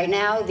Jersey right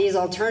now, these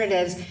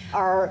alternatives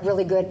are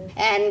really good.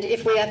 And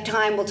if we have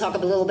time, we'll talk a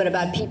little bit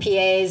about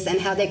PPAs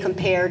and how they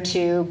compare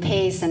to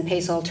PACE and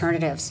PACE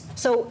alternatives.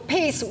 So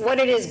PACE, what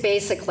it is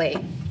basically.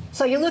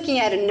 So you're looking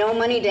at a no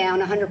money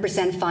down,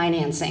 100%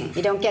 financing.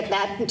 You don't get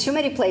that in too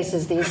many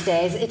places these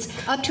days.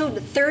 It's up to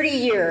 30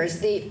 years,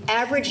 the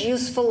average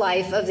useful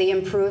life of the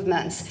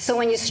improvements. So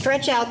when you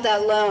stretch out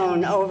that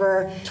loan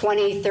over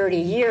 20, 30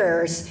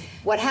 years,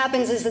 what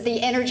happens is that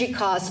the energy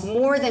costs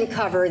more than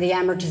cover the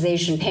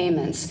amortization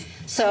payments.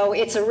 So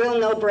it's a real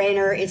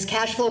no-brainer. It's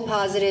cash flow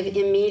positive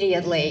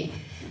immediately.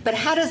 But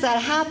how does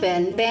that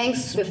happen?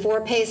 Banks,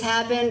 before PACE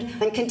happened,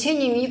 and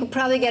continuing, you could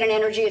probably get an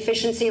energy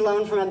efficiency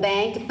loan from a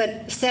bank,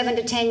 but 7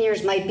 to 10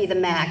 years might be the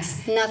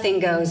max. Nothing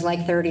goes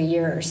like 30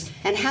 years.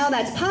 And how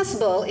that's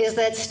possible is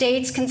that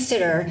states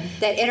consider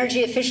that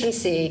energy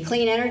efficiency,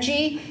 clean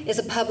energy, is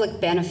a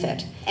public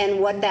benefit. And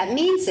what that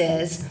means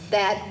is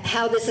that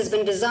how this has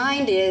been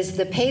designed is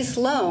the PACE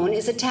loan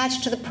is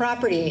attached to the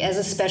property as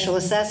a special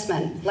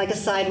assessment, like a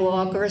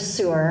sidewalk or a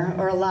sewer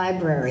or a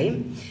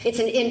library. It's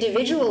an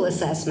individual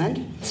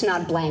assessment. It's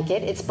not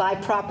blanket, it's by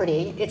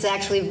property. It's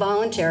actually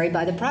voluntary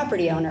by the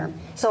property owner.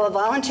 So a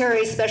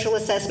voluntary special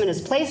assessment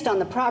is placed on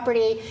the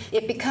property.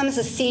 It becomes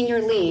a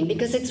senior lien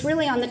because it's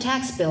really on the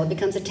tax bill. It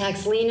becomes a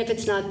tax lien if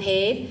it's not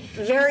paid.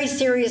 Very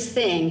serious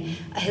thing,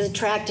 has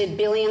attracted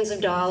billions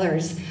of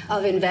dollars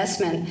of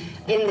investment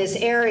in this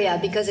area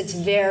because it's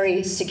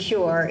very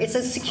secure. It's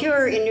as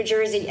secure in New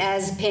Jersey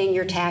as paying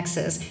your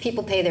taxes.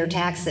 People pay their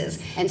taxes.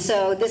 And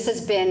so this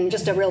has been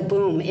just a real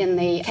boom in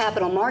the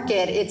capital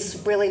market. It's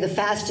really the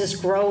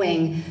fastest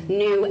growing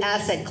new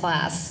asset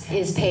class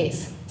is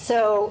PACE.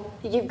 So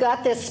you've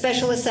got this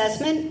special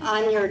assessment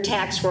on your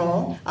tax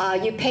roll.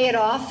 You pay it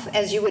off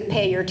as you would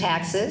pay your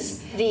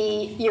taxes.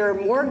 Your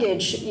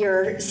mortgage,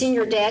 your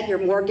senior debt, your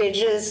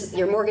mortgages,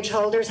 your mortgage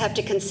holders have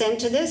to consent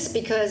to this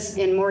because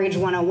in Mortgage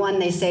 101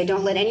 they say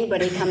don't let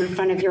anybody come in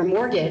front of your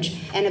mortgage,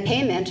 and a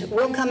payment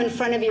will come in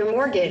front of your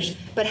mortgage.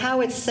 But how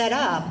it's set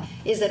up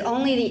is that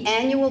only the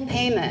annual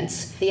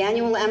payments, the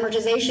annual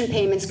amortization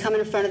payments come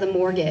in front of the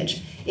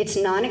mortgage. It's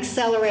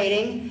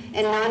non-accelerating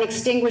and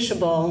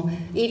non-extinguishable,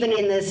 even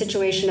in the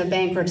situation of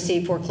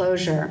bankruptcy,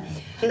 foreclosure.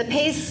 And the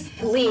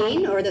PACE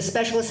lien, or the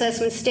special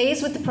assessment,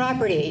 stays with the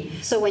property.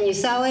 So when you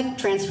sell it,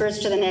 transfers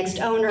to the next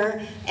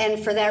owner,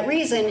 and for that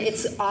reason,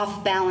 it's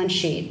off balance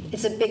sheet.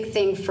 It's a big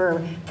thing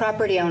for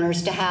property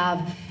owners to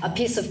have a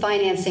piece of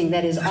financing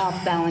that is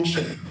off balance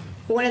sheet.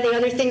 One of the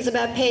other things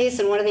about PACE,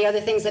 and one of the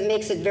other things that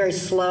makes it very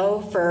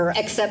slow for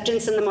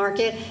acceptance in the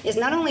market, is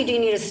not only do you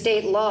need a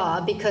state law,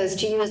 because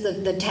to use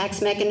the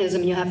tax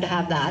mechanism you have to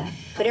have that,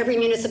 but every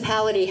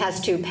municipality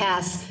has to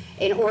pass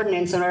an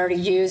ordinance in order to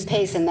use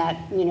PACE in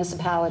that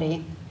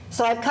municipality.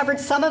 So I've covered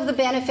some of the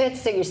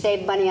benefits, that you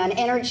save money on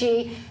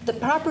energy. The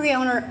property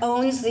owner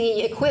owns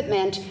the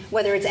equipment,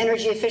 whether it's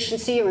energy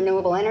efficiency or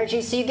renewable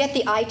energy. So you get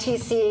the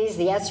ITCs,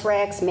 the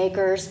SRECs,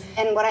 makers.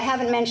 And what I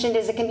haven't mentioned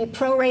is it can be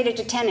prorated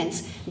to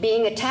tenants.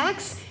 Being a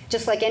tax,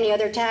 just like any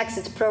other tax,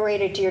 it's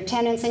prorated to your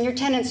tenants, and your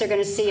tenants are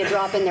going to see a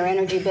drop in their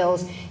energy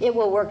bills. It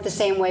will work the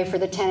same way for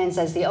the tenants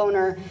as the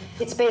owner.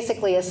 It's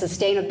basically a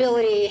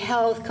sustainability,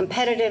 health,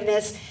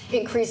 competitiveness,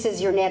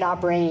 increases your net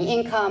operating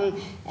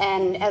income,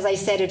 and as I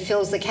said, it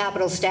fills the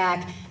capital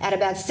stack at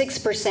about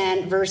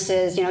 6%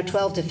 versus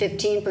 12 to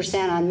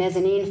 15% on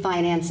mezzanine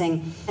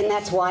financing, and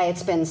that's why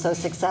it's been so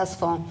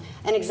successful.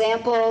 An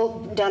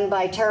example done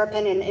by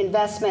Terrapin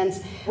Investments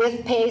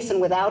with PACE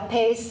and without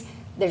PACE,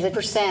 there's a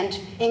 %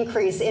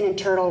 increase in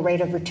internal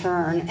rate of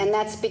return, and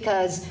that's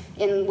because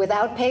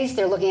without PACE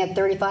they're looking at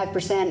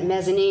 35%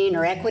 mezzanine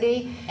or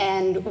equity,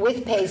 and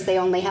with PACE they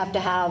only have to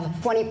have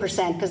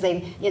 20% because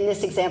in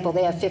this example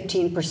they have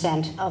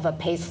 15% of a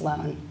PACE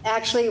loan.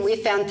 Actually, we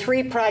found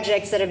 3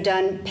 projects that have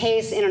done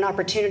PACE in an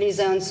opportunity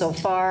zone so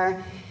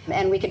far,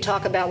 and we could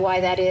talk about why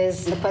that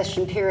is in the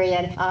question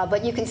period.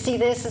 But you can see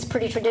this is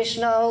pretty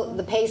traditional.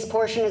 The PACE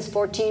portion is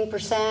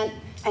 14%.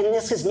 And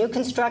this is new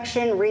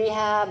construction,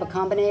 rehab, a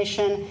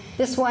combination.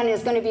 This one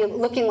is going to be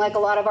looking like a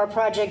lot of our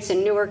projects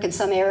in Newark and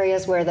some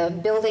areas where the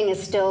building is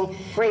still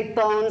great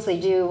bones. They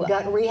do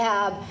gut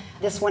rehab.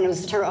 This one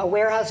was a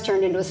warehouse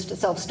turned into a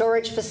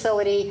self-storage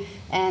facility,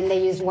 and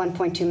they used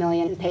 $1.2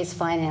 million in PACE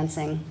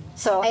financing.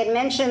 So I had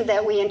mentioned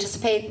that we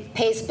anticipate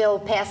PACE bill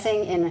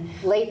passing in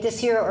late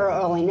this year or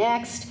early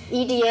next.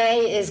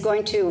 EDA is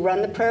going to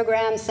run the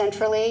program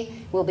centrally.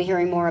 We'll be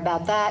hearing more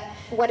about that.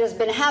 What has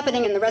been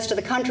happening in the rest of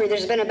the country,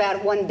 there's been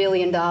about $1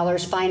 billion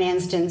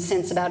financed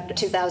since about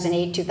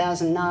 2008,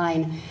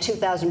 2009,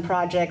 2,000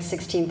 projects,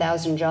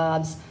 16,000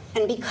 jobs.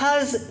 And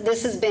because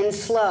this has been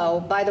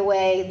slow, by the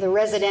way, the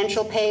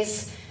residential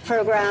PACE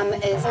program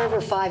is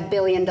over $5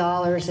 billion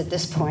at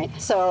this point.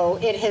 So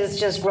it has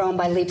just grown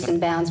by leaps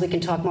and bounds. We can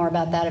talk more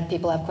about that if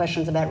people have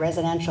questions about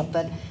residential,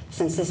 but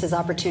since this is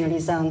opportunity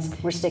zones,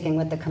 we're sticking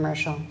with the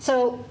commercial.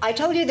 So I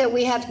told you that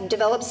we have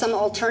developed some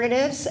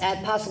alternatives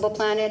at Possible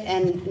Planet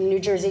and New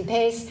Jersey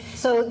PACE.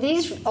 So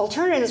these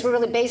alternatives were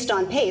really based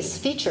on PACE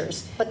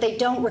features, but they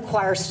don't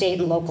require state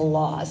and local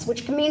laws,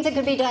 which means it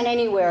could be done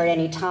anywhere at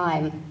any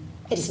time.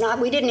 It's not,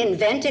 we didn't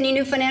invent any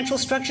new financial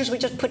structures, we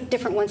just put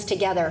different ones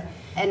together,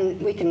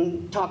 and we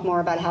can talk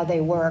more about how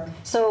they work.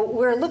 So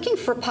we're looking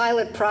for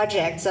pilot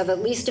projects of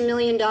at least $1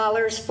 million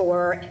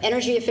for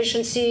energy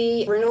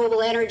efficiency,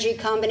 renewable energy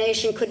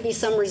combination, could be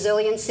some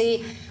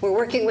resiliency. We're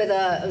working with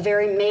a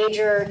very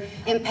major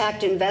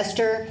impact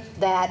investor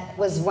that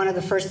was one of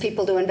the first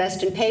people to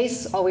invest in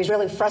PACE, always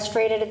really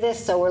frustrated at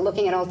this, so we're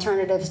looking at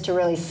alternatives to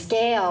really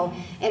scale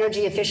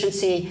energy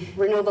efficiency,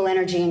 renewable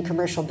energy in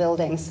commercial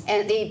buildings.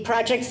 And the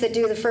projects that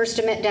do the first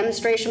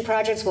demonstration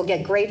projects will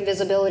get great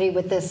visibility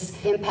with this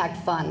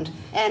impact fund.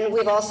 And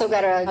we've also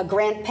got a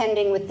grant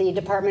pending with the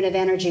Department of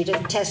Energy to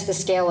test the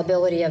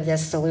scalability of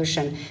this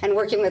solution and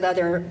working with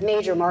other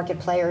major market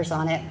players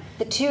on it.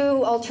 The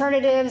two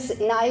alternatives,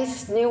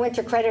 NICE, New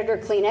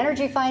Intercreditor Clean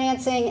Energy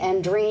Financing,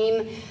 and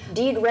DREAM,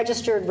 Deed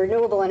Registered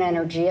Renewable and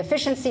Energy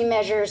Efficiency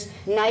Measures.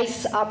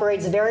 NICE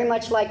operates very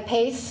much like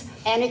PACE,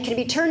 and it can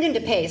be turned into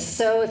PACE.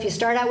 So if you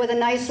start out with a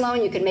NICE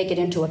loan, you can make it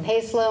into a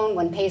PACE loan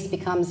when PACE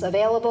becomes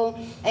available.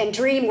 And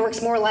DREAM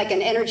works more like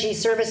an energy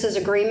services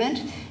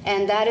agreement,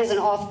 and that is an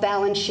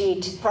off-balance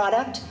sheet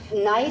product.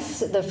 NICE,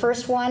 the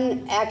first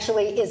one,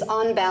 actually is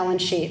on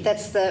balance sheet.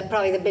 That's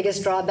probably the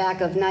biggest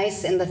drawback of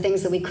NICE and the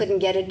things that we couldn't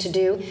get it to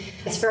do.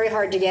 It's very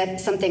hard to get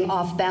something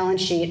off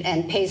balance sheet,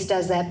 and PACE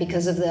does that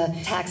because of the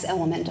tax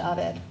element of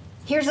it.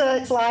 Here's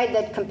a slide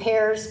that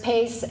compares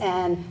PACE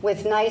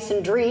with NICE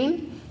and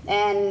DREAM.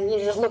 And you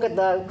just look at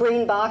the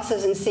green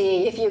boxes and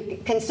see, if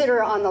you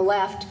consider on the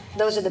left,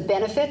 those are the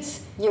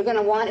benefits. You're going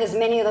to want as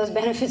many of those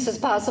benefits as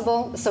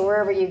possible. So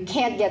wherever you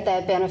can't get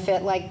that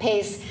benefit, like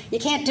PACE, you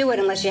can't do it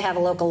unless you have a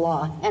local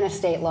law and a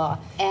state law.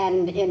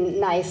 And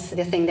in NICE,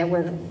 the thing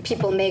that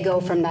people may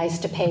go from NICE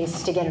to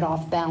PACE to get it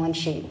off balance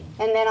sheet.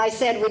 And then I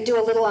said we'd do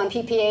a little on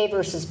PPA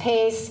versus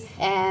PACE.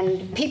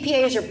 And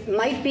PPAs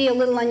might be a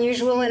little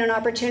unusual in an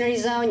opportunity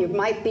zone. You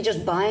might be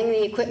just buying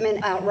the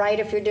equipment outright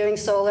if you're doing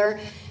solar.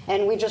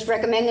 And we just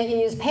recommend that you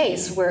use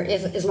PACE,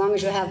 as long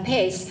as you have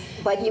PACE,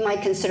 but you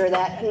might consider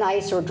that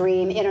NICE or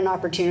DREAM in an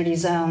opportunity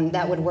zone.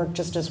 That would work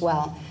just as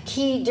well.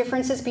 Key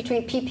differences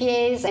between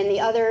PPAs and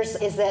the others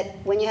is that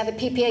when you have a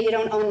PPA, you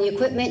don't own the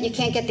equipment, you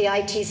can't get the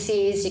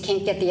ITCs, you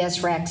can't get the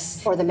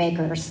SRECs or the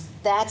makers.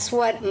 That's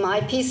what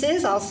my piece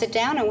is. I'll sit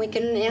down and we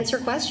can answer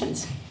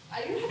questions.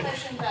 You had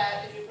mentioned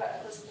that in your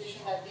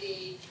presentation that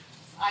the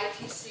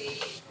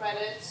ITC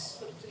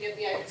credits, to get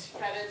the ITC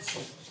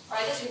credits, or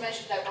I guess you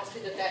mentioned that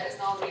mostly the debt is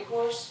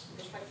non-recourse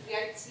with respect to the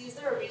ITC. Is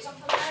there a reason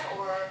for that?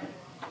 Or,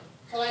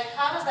 so like,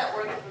 how does that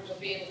work in terms of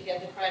being able to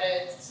get the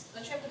credits?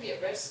 Don't you have to be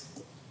at risk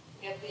to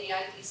get the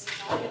ITC?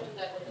 How do you do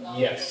that with the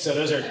non-recourse? Yes, so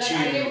those are and two.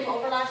 Are you able to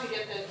overlap to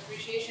get the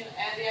depreciation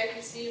and the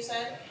ITC, you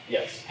said?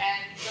 Yes.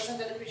 And doesn't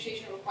the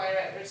depreciation require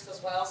at risk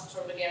as well, some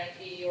sort of a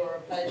guarantee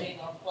or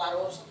pledging of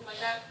collateral or something like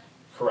that?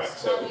 Correct.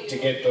 So So to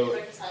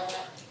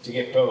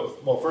get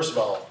both, well, first of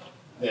all,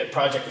 the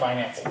project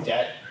financing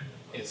debt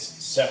is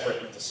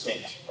separate and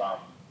distinct from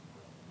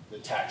the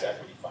tax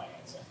equity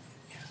financing.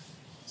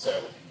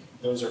 So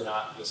those are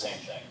not the same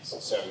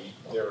things. So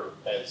they're,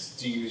 as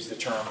to use the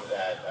term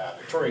that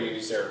Victoria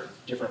used, they're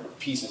different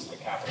pieces of the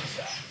capital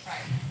stack.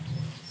 Right.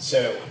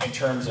 So in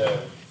terms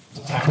of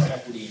the tax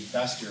equity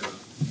investor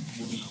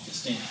will be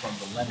distinct from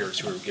the lenders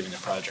who are giving the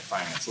project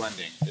finance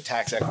lending. The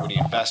tax equity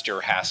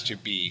investor has to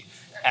be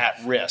at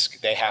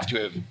risk. They have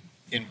to have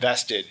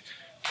invested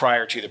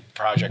prior to the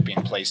project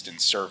being placed in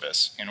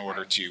service in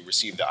order to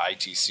receive the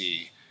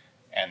ITC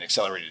and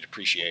accelerated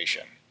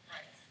depreciation.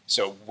 Right.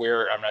 So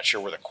I'm not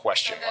sure where the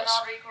question So the was.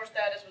 non-recourse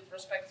debt is with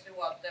respect to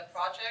what, the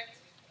project?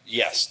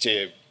 Yes,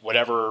 to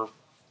whatever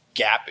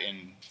gap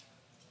in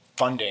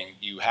funding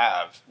you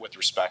have with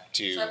respect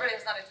to. So it really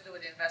has nothing to do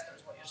with the investor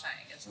is what you're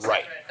saying? It's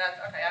Right.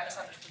 separate. Okay, I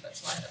misunderstood that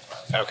slide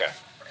as well. Okay.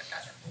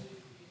 Gotcha.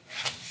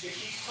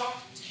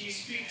 Can you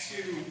speak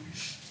to,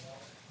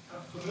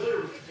 I'm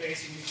familiar with the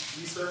case and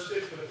you've researched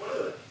it, but one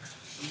of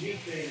the unique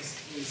things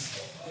is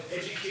the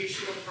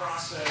educational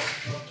process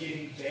of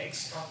getting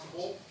banks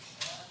comfortable.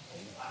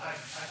 I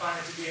find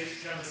it to be a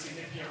kind of a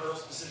significant hurdle,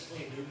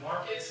 specifically in new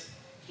markets.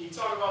 Can you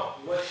talk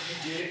about what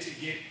you did to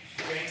get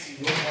banks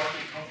in your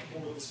market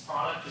comfortable with this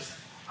product? Because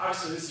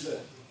obviously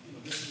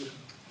this is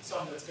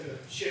something that's going to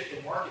shift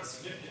the market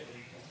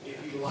significantly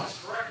if utilized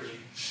correctly.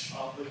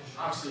 But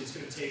obviously it's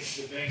going to take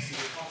the banks to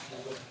get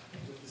comfortable with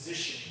the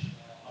position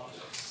of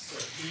this.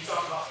 So can you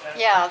talk about that?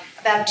 Yeah,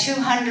 about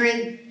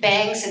 200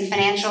 banks and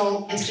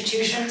financial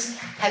institutions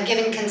have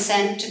given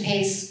consent to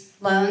PACE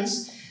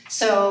loans.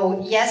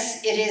 So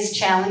yes, it is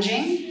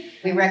challenging.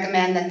 We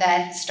recommend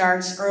that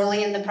starts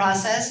early in the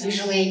process.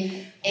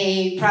 Usually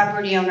a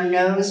property owner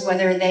knows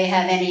whether they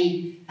have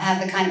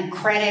the kind of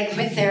credit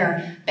with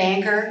their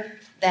banker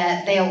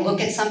that they'll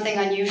look at something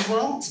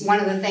unusual. It's one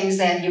of the things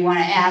that you want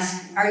to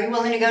ask, are you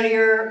willing to go to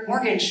your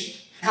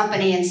mortgage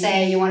company and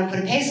say you want to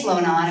put a PACE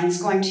loan on, and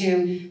it's going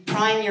to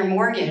prime your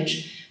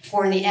mortgage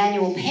for the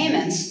annual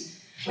payments,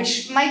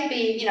 which might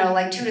be,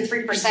 like 2 to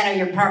 3% of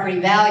your property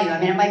value. I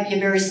mean, it might be a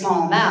very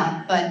small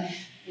amount, but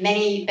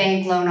many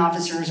bank loan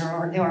officers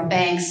or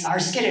banks are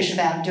skittish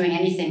about doing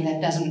anything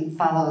that doesn't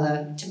follow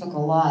the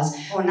typical laws,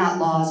 or not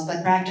laws,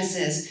 but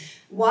practices.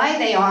 Why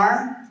they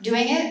are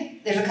doing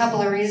it, there's a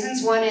couple of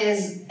reasons. One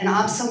is an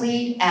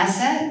obsolete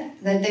asset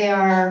that they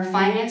are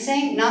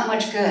financing, not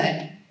much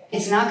good.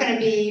 It's not going to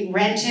be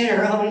rented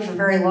or owned for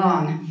very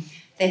long.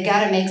 They've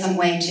got to make some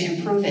way to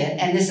improve it,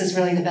 and this is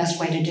really the best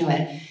way to do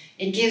it.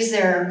 It gives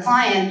their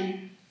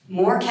client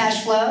more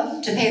cash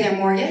flow to pay their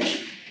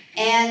mortgage,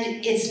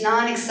 and it's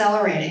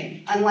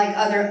non-accelerating.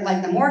 Unlike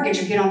like the mortgage,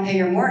 if you don't pay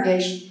your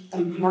mortgage, the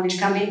mortgage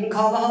company can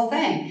call the whole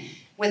thing.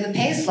 With a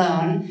PACE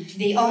loan,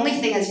 the only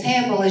thing that's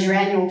payable is your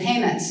annual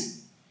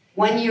payments.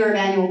 1 year of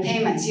annual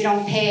payments. You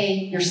don't pay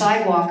your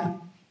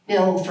sidewalk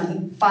bill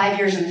for 5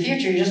 years in the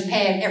future, you just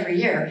pay it every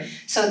year.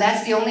 So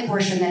that's the only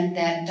portion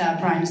that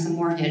primes the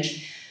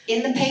mortgage.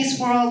 In the PACE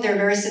world, they're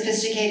very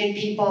sophisticated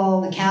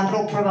people. The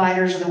capital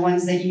providers are the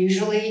ones that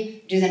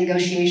usually do the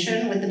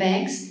negotiation with the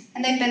banks,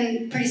 and they've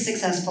been pretty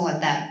successful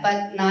at that,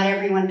 but not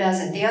everyone does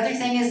it. The other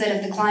thing is that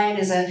if the client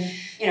is a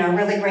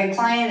really great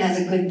client, has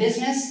a good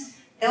business,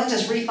 they'll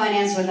just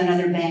refinance with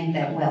another bank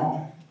that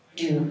will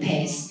do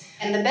PACE.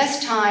 And the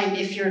best time,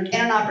 if you're in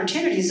an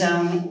opportunity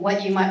zone,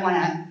 what you might want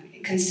to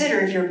consider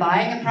if you're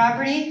buying a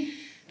property,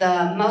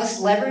 the most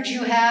leverage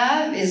you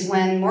have is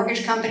when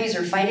mortgage companies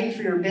are fighting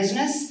for your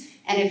business.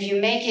 And if you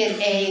make it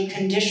a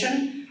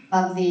condition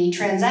of the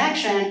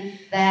transaction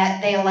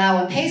that they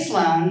allow a PACE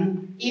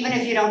loan, even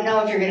if you don't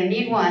know if you're going to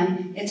need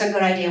one, it's a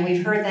good idea.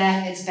 We've heard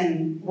that. It's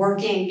been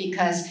working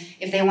because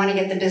if they want to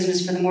get the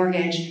business for the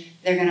mortgage,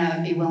 they're going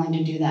to be willing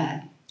to do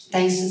that.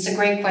 Thanks. It's a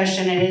great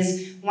question. It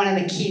is one of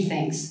the key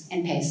things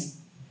in PACE.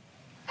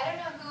 I don't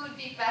know who would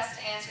be best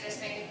to answer this,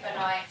 maybe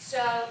Benoit.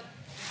 So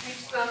we've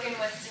spoken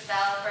with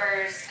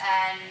developers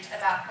and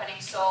about putting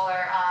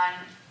solar on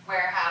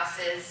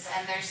warehouses,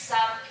 and there's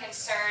some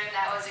concern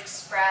that was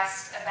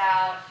expressed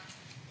about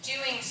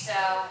doing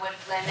so would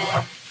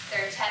limit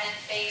their tenant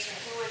base or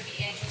who would be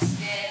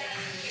interested in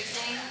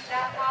using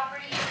that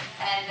property,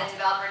 and the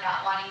developer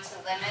not wanting to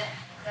limit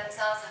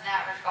themselves in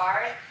that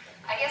regard.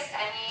 I guess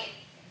any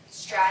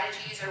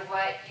strategies or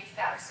what you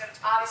found, so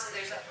obviously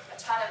there's a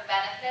ton of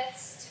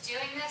benefits to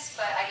doing this,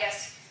 but I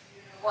guess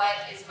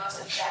what is most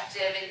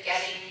effective in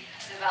getting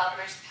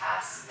developers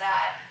past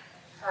that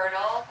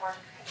hurdle or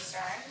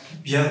concern?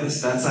 Yeah,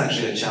 that's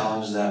actually a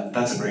challenge.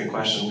 That's a great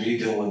question we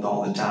deal with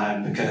all the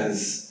time,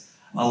 because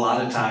a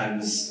lot of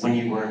times when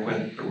you work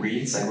with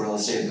REITs, like real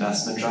estate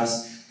investment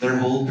trusts, their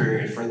hold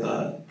period for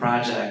the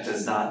project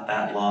is not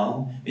that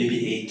long,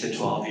 maybe 8 to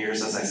 12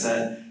 years. As I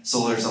said,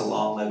 solar is a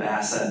long-lived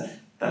asset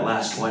that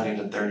lasts 20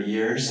 to 30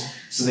 years.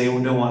 So they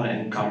don't want to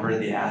encumber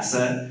the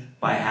asset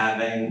by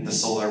having the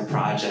solar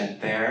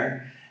project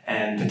there,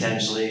 and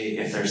potentially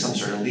if there's some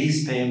sort of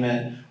lease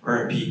payment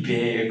or a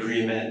PPA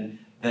agreement,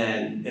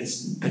 then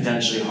it's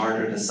potentially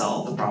harder to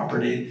sell the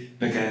property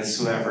because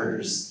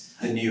whoever's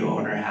the new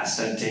owner has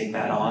to take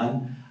that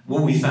on.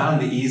 What we found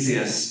the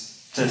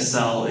easiest to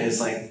sell is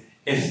like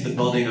if the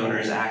building owner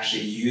is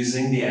actually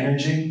using the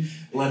energy.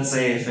 Let's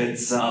say if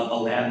it's a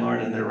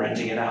landlord and they're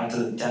renting it out to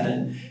the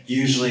tenant,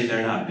 usually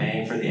they're not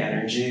paying for the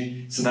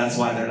energy, so that's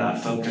why they're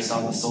not focused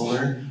on the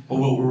solar. But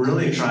what we're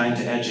really trying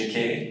to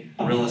educate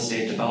real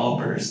estate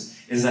developers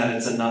is that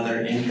it's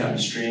another income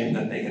stream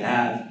that they could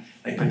have,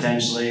 like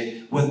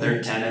potentially with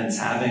their tenants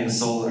having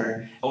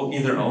solar,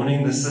 either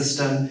owning the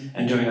system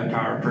and doing a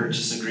power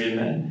purchase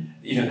agreement,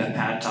 that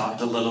Pat talked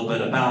a little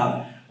bit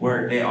about,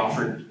 where they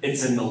offered,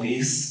 it's in the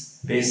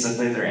lease,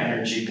 basically their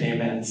energy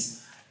payments.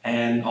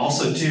 And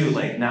also too,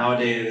 like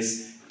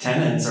nowadays,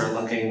 tenants are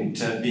looking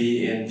to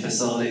be in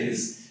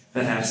facilities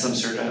that have some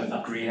sort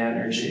of green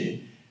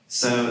energy.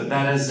 So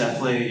that is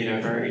definitely,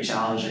 very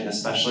challenging,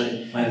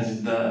 especially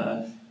when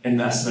the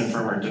investment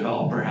firm or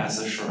developer has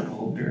a short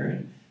hold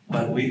period.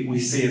 But we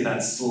see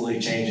that's slowly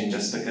changing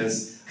just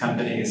because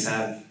companies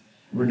have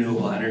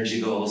renewable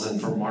energy goals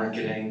and for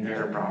marketing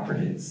their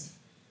properties.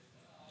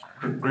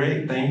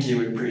 Great, thank you,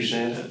 we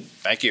appreciate it.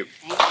 Thank you.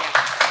 Thank you.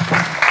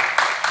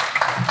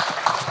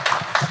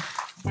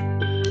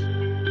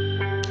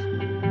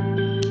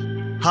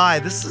 Hi,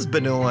 this is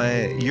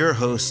Benoit, your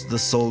host of the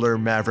Solar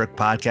Maverick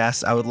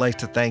podcast. I would like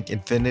to thank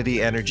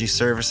Infinity Energy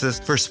Services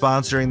for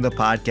sponsoring the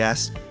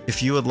podcast.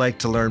 If you would like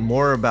to learn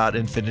more about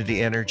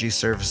Infinity Energy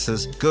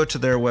Services, go to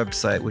their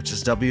website, which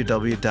is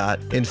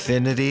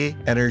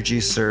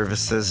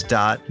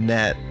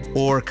www.infinityenergyservices.net,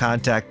 or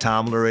contact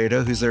Tom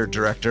Laredo, who's their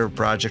Director of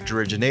Project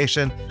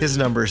Origination. His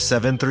number is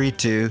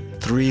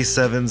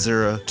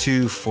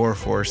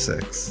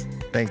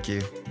 732-370-2446. Thank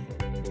you.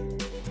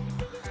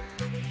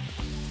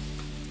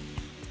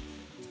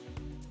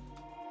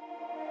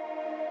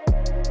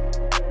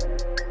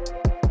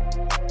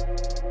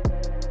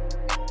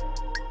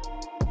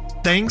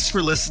 Thanks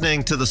for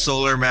listening to the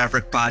Solar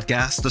Maverick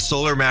Podcast. The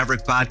Solar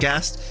Maverick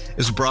Podcast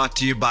is brought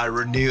to you by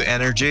Renew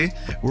Energy.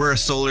 We're a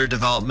solar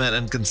development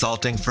and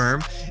consulting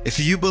firm. If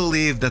you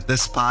believe that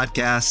this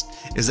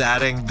podcast is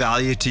adding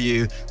value to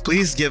you,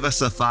 please give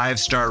us a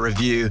 5-star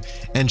review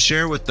and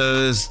share with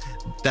those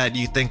that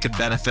you think could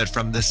benefit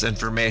from this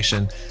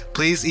information.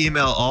 Please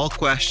email all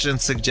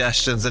questions,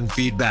 suggestions, and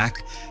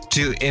feedback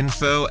to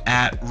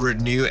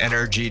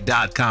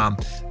info@reneuenergy.com.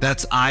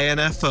 That's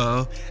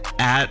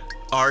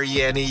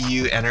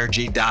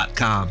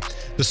info@reneuenergy.com.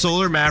 The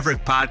Solar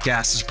Maverick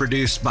Podcast is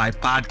produced by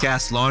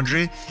Podcast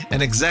Laundry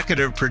and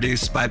executive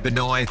produced by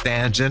Benoit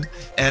Thanjan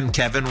and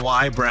Kevin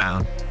Y.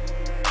 Brown.